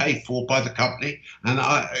to be paid for by the company, and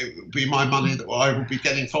it would be my money that I will be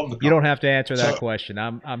getting from the company. You don't have to answer that question.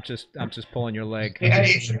 I'm just pulling your leg. I'll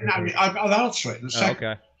answer it in a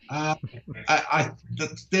second. Okay.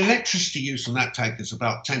 The electricity use on that tank is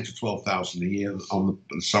about 10 to 12,000 a year on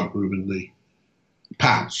the sump room in the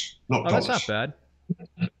pounds, not dollars. That's not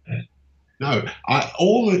bad. No,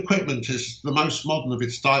 all the equipment is the most modern of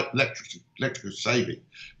its type, electrical saving.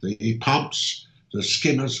 The pumps, the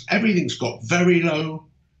skimmers, everything's got very low,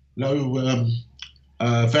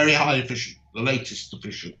 very high efficient, the latest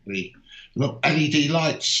efficiently. Look, LED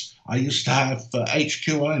lights. I used to have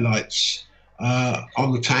HQI lights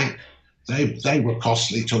on the tank. They were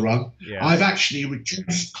costly to run. Yeah. I've actually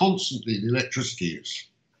reduced constantly the electricity use.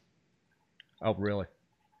 Oh, really?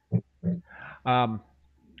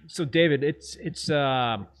 So David, it's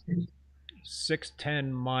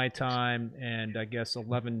 6:10 my time, and I guess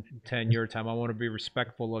 11:10 your time. I want to be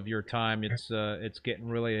respectful of your time. It's getting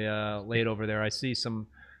really late over there. I see a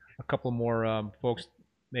couple more folks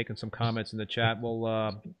making some comments in the chat.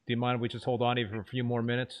 Well, do you mind if we just hold on to you for a few more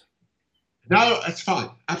minutes? No, it's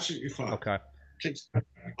fine. Absolutely fine. Okay. Please.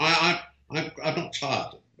 I'm not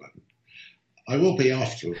tired. I will be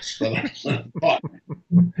afterwards, but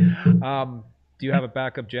do you have a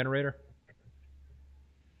backup generator?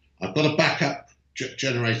 I've got a backup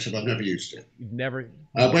generator, but I've never used it. You've never?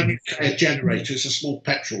 When you say a generator, it's a small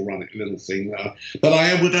petrol running little thing. But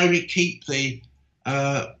I would only keep the.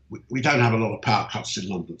 We don't have a lot of power cuts in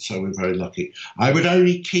London, so we're very lucky. I would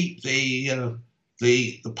only keep the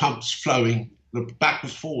pumps flowing. The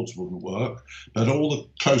backwards forwards wouldn't work, but all the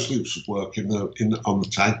closed loops would work on the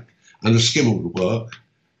tank, and the skimmer would work.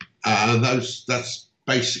 And that's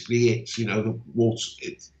basically it. The water.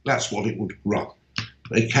 That's what it would run.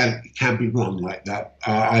 It can be run like that.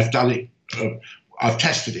 I've done it. I've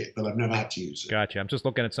tested it, but I've never had to use it. Gotcha. I'm just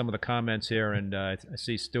looking at some of the comments here, and I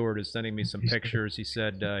see Stuart is sending me some pictures. He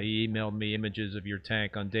said he emailed me images of your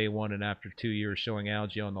tank on day 1 and after 2 years showing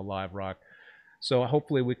algae on the live rock. So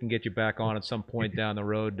hopefully we can get you back on at some point down the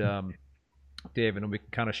road, David, and we can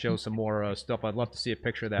kind of show some more stuff. I'd love to see a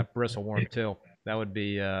picture of that bristleworm too. That'd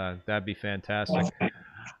be fantastic.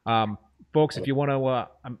 Folks, if you want to,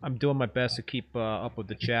 I'm doing my best to keep up with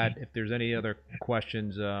the chat. If there's any other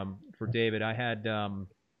questions for David, I had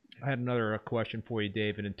another question for you,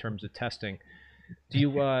 David, in terms of testing. Do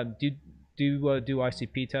you do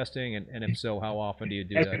ICP testing, and if so, how often do you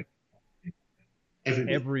do that?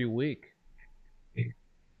 Every week.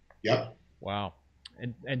 Yep. Wow.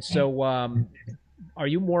 And so, are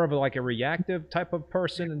you more of a reactive type of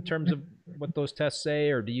person in terms of what those tests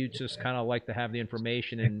say, or do you just kind of like to have the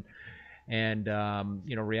information and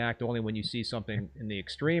react only when you see something in the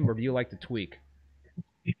extreme, or do you like to tweak?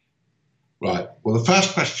 Right. Well, the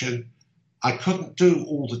first question, I couldn't do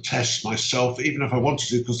all the tests myself, even if I wanted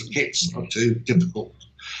to, because the kits are too difficult.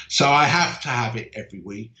 So I have to have it every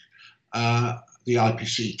week, the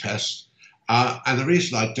IPC test. And the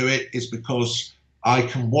reason I do it is because I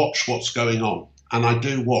can watch what's going on, and I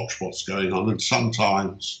do watch what's going on, and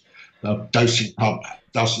sometimes the dosing pump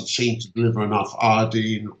doesn't seem to deliver enough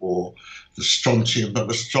iodine or the strontium, but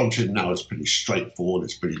the strontium now is pretty straightforward,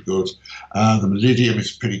 it's pretty good. The molybdenum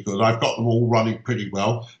is pretty good. I've got them all running pretty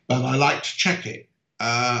well, but I like to check it,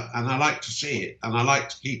 and I like to see it, and I like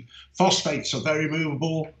to keep, phosphates are very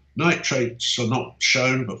movable, nitrates are not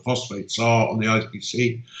shown, but phosphates are on the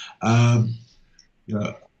IPC.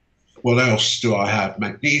 What else do I have?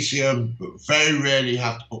 Magnesium, but very rarely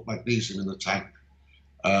have to put magnesium in the tank.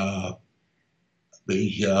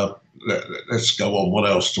 Let's go on. What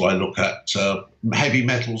else do I look at? Heavy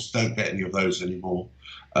metals, don't get any of those anymore.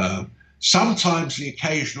 Sometimes the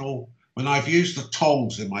occasional, when I've used the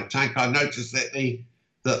tongs in my tank, I noticed that the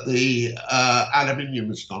aluminium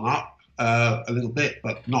has gone up a little bit,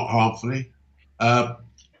 but not harmfully.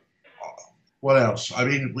 What else? I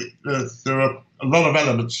mean, there are a lot of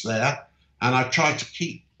elements there, and I try to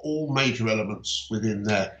keep all major elements within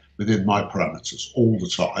my parameters all the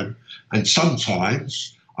time. And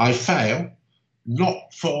sometimes I fail,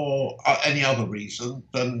 not for any other reason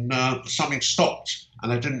than something stopped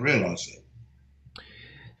and I didn't realise it.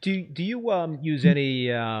 Do you use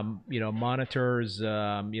any monitors,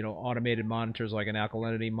 automated monitors like an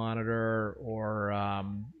alkalinity monitor, or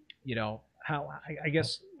how? I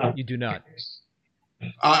guess you do not.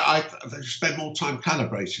 I spend more time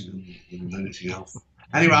calibrating than anything else.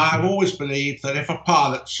 Anyway, I've always believed that if a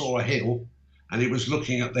pilot saw a hill and he was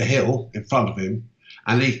looking at the hill in front of him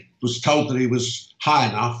and he was told that he was high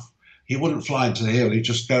enough, he wouldn't fly into the hill. He'd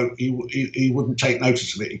just go, he wouldn't take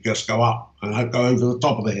notice of it. He'd just go up and go over the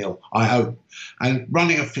top of the hill, I hope. And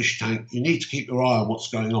running a fish tank, you need to keep your eye on what's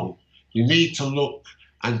going on. You need to look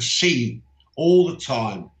and see all the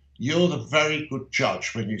time. You're the very good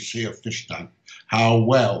judge when you see a fish tank, how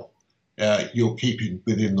well you're keeping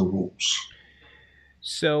within the rules.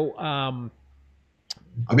 So, I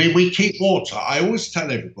mean, we keep water. I always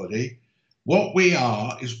tell everybody what we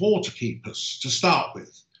are is water keepers to start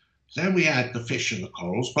with. Then we add the fish and the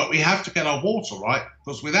corals, but we have to get our water right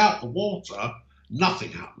because without the water,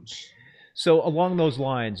 nothing happens. So along those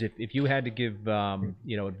lines, if you had to give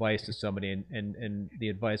advice to somebody, and the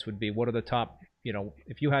advice would be, what are the top,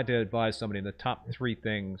 if you had to advise somebody the top three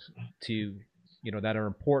things to that are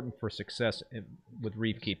important for success with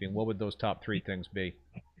reef keeping, what would those top three things be?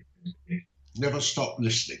 Never stop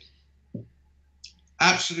listening.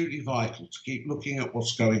 Absolutely vital to keep looking at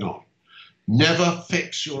what's going on. Never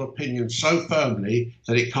fix your opinion so firmly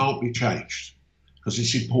that it can't be changed, because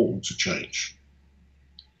it's important to change.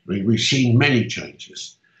 I mean, we've seen many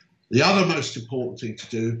changes. The other most important thing to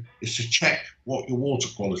do is to check what your water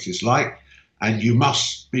quality is like, and you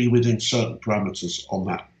must be within certain parameters on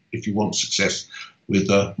that if you want success with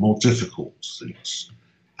the more difficult things.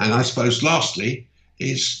 And I suppose lastly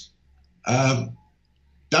is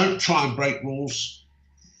don't try and break rules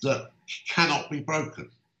that cannot be broken.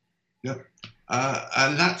 Yeah.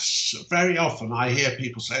 And that's very often I hear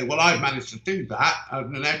people say, well, I've managed to do that.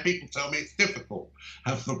 And then people tell me it's difficult.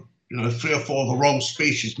 Have the, three or four of the wrong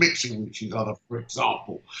species mixing with each other, for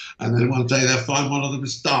example. And then one day they'll find one of them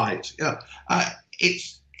has died. Yeah.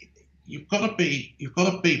 You've got to be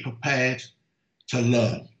prepared to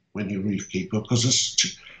learn when you're a reef keeper,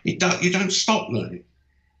 because you don't stop learning.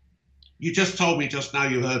 You just told me just now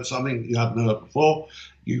you heard something you hadn't heard before.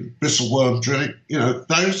 You bristleworm drilling,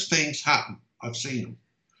 those things happen. I've seen them.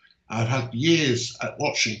 I've had years at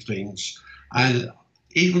watching things, and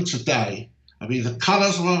even today, I mean, the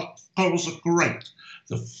colours of our corals are great.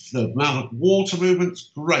 The amount of water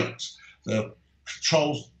movement's great. The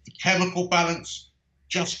controls, the chemical balance,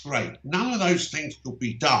 just great. None of those things could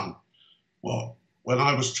be done. Well, when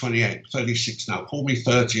I was 28, 36 now, call me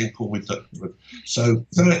 30 and call me 30. So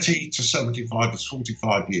 30 to 75 is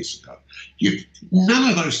 45 years ago.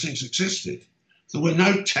 None of those things existed. There were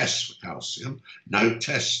no tests for calcium, no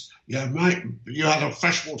tests. You had a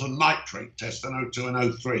freshwater nitrate test in 02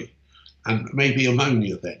 and 03, and maybe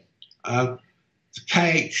ammonia then. The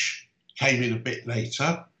KH came in a bit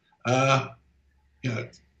later. You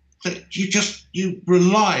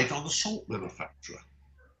relied on the salt manufacturer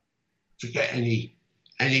to get any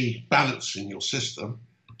balance in your system,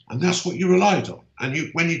 and that's what you relied on. And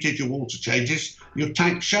when you did your water changes, your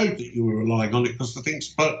tank showed that you were relying on it because the things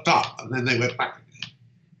perked up, and then they went back again.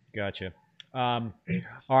 Gotcha. All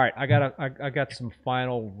right, I got some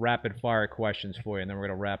final rapid fire questions for you, and then we're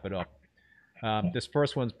gonna wrap it up. This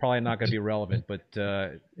first one's probably not gonna be relevant, but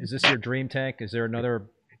is this your dream tank? Is there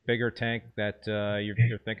another bigger tank that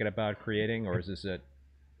you're thinking about creating, or is this it?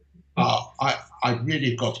 I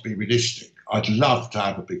really got to be realistic. I'd love to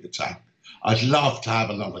have a bigger tank. I'd love to have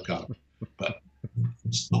another gun, but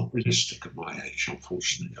it's not realistic at my age,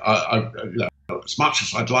 unfortunately. As much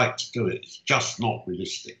as I'd like to do it, it's just not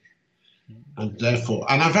realistic. And therefore,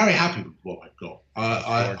 and I'm very happy with what I've got.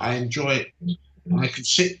 I enjoy it. I can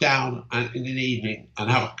sit down in an evening and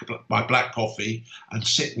have my black coffee and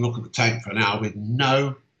sit and look at the tank for an hour with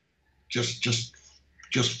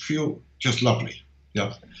just lovely.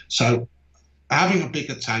 Yeah. So having a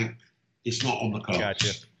bigger tank is not on the cards.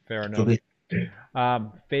 Gotcha. Fair enough.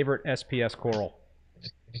 Favorite SPS coral?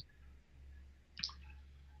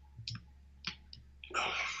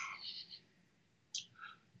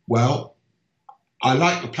 Well, I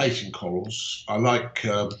like the plating corals. I like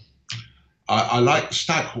the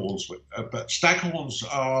staghorns, but staghorns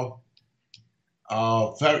are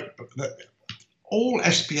very. All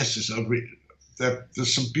SPSs are.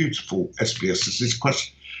 There's some beautiful SPSs. It's a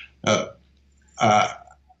question. I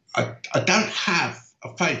don't have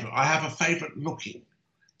a favourite. I have a favourite looking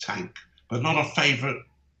tank, but not a favourite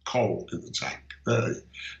coral in the tank.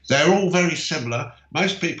 they're all very similar.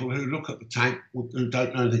 Most people who look at the tank who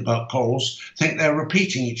don't know anything about corals think they're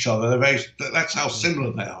repeating each other. That's how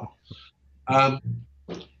similar they are.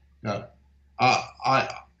 Yeah.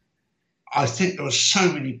 I think there are so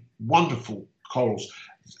many wonderful corals.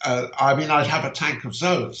 I mean, I'd have a tank of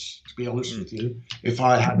zoas, to be honest with you, if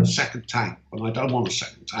I had a second tank. And I don't want a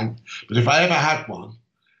second tank, but if I ever had one,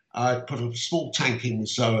 I'd put a small tank in with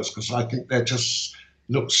zoas because I think they just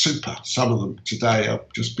look super. Some of them today are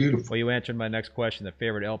just beautiful. Well, you answered my next question. The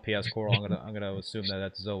favorite LPS coral. I'm gonna assume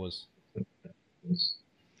that's zoas.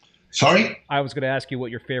 Sorry? I was going to ask you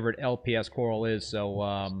what your favorite LPS coral is, so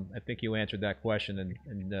I think you answered that question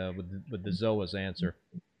and with the zoas answer.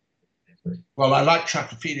 Well, I like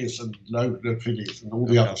Trachyphidius and Lophilius and all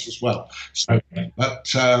the others as well. So, but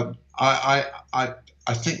I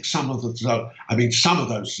think some of those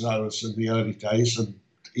zoas in the early days, and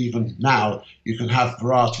even now, you can have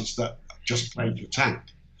varieties that just plague your tank.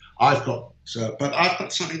 But I've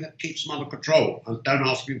got something that keeps them under control. And don't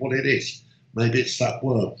ask me what it is. Maybe it's that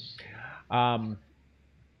worm.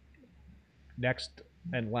 Next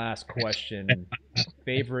and last question: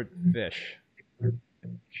 favorite fish?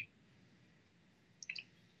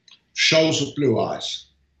 Shoals of blue eyes.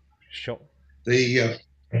 The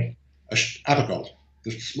Abigail.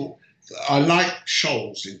 The small. I like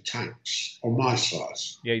shoals in tanks on my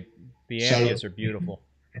size. Yeah, the Amphias are beautiful.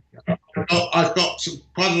 I've got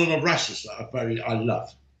quite a lot of wrasses that I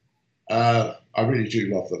love. I really do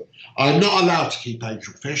love them. I'm not allowed to keep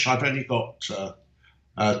angelfish. I've only got 2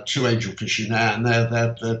 angelfish in there, and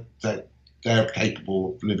they're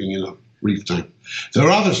capable of living in a reef tank. There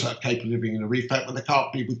are others that are capable of living in a reef tank, but they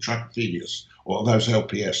can't be with Trachyphidius or those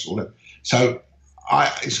LPS. So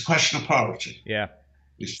it's a question of priority. Yeah.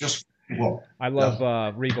 It's just I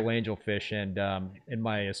love regal angelfish, and in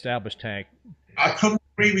my established tank, I couldn't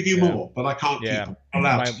agree with you more, but I can't keep them.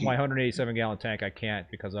 My 187-gallon tank, I can't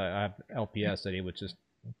because I have LPS that he would just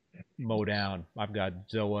mow down. I've got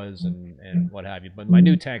zoas and what have you. But my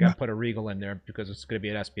new tank, I put a regal in there because it's going to be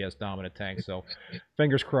an SPS dominant tank. So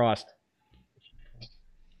fingers crossed.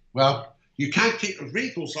 Well, you can keep the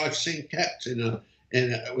regals. I've seen kept with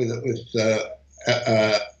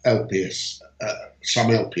LPS, some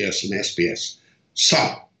LPS and SPS,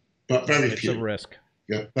 some, but very few. It's a risk.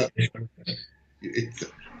 Yeah, but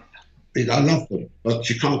I love them, but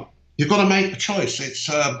you can't. You've got to make a choice.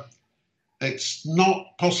 It's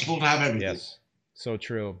not possible to have everything. Yes, so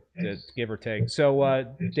true. It's give or take. So,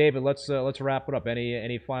 David, let's wrap it up.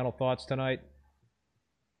 Any final thoughts tonight?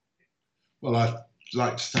 Well, I'd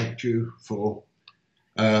like to thank you for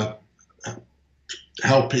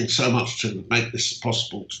helping so much to make this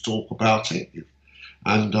possible to talk about it,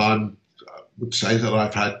 and I would say that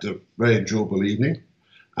I've had a very enjoyable evening,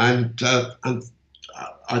 and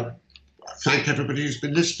I thank everybody who's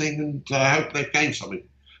been listening, and I hope they've gained something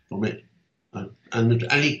from it. And if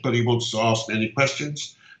anybody wants to ask me any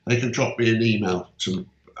questions, they can drop me an email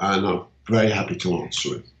and I'm very happy to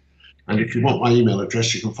answer it. And if you want my email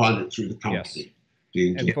address, you can find it through the company.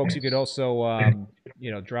 Yes. And folks, you could also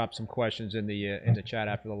drop some questions in the chat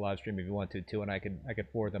after the live stream if you want to too, and I could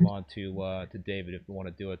forward them on to David if you want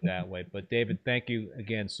to do it that way. But David, thank you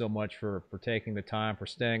again so much for taking the time, for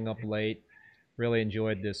staying up late. Really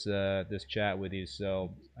enjoyed this chat with you.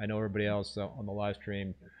 So I know everybody else on the live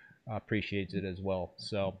stream appreciates it as well.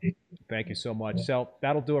 So thank you so much. So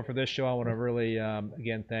that'll do it for this show. I want to really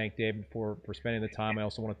again thank David for spending the time. I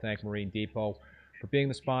also want to thank Marine Depot for being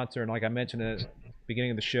the sponsor. And like I mentioned at the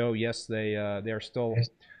beginning of the show, yes,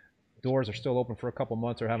 doors are still open for a couple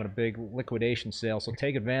months. They're having a big liquidation sale, so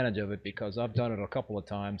take advantage of it because I've done it a couple of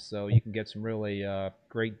times. So you can get some really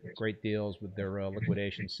great deals with their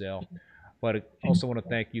liquidation sale. But I also want to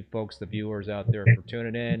thank you folks, the viewers out there, for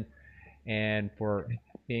tuning in and for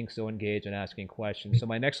being so engaged and asking questions. So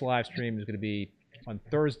my next live stream is going to be on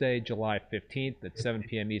Thursday, July 15th at 7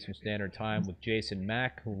 p.m. Eastern Standard Time with Jason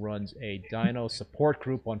Mack, who runs a Dino support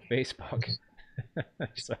group on Facebook.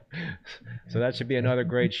 so that should be another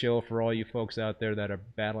great show for all you folks out there that are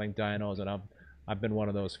battling dinos, and I've been one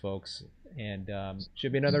of those folks. And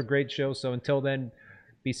should be another great show. So until then,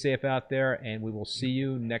 be safe out there, and we will see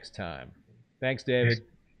you next time. Thanks, David.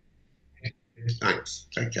 Thanks.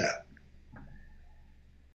 Take care.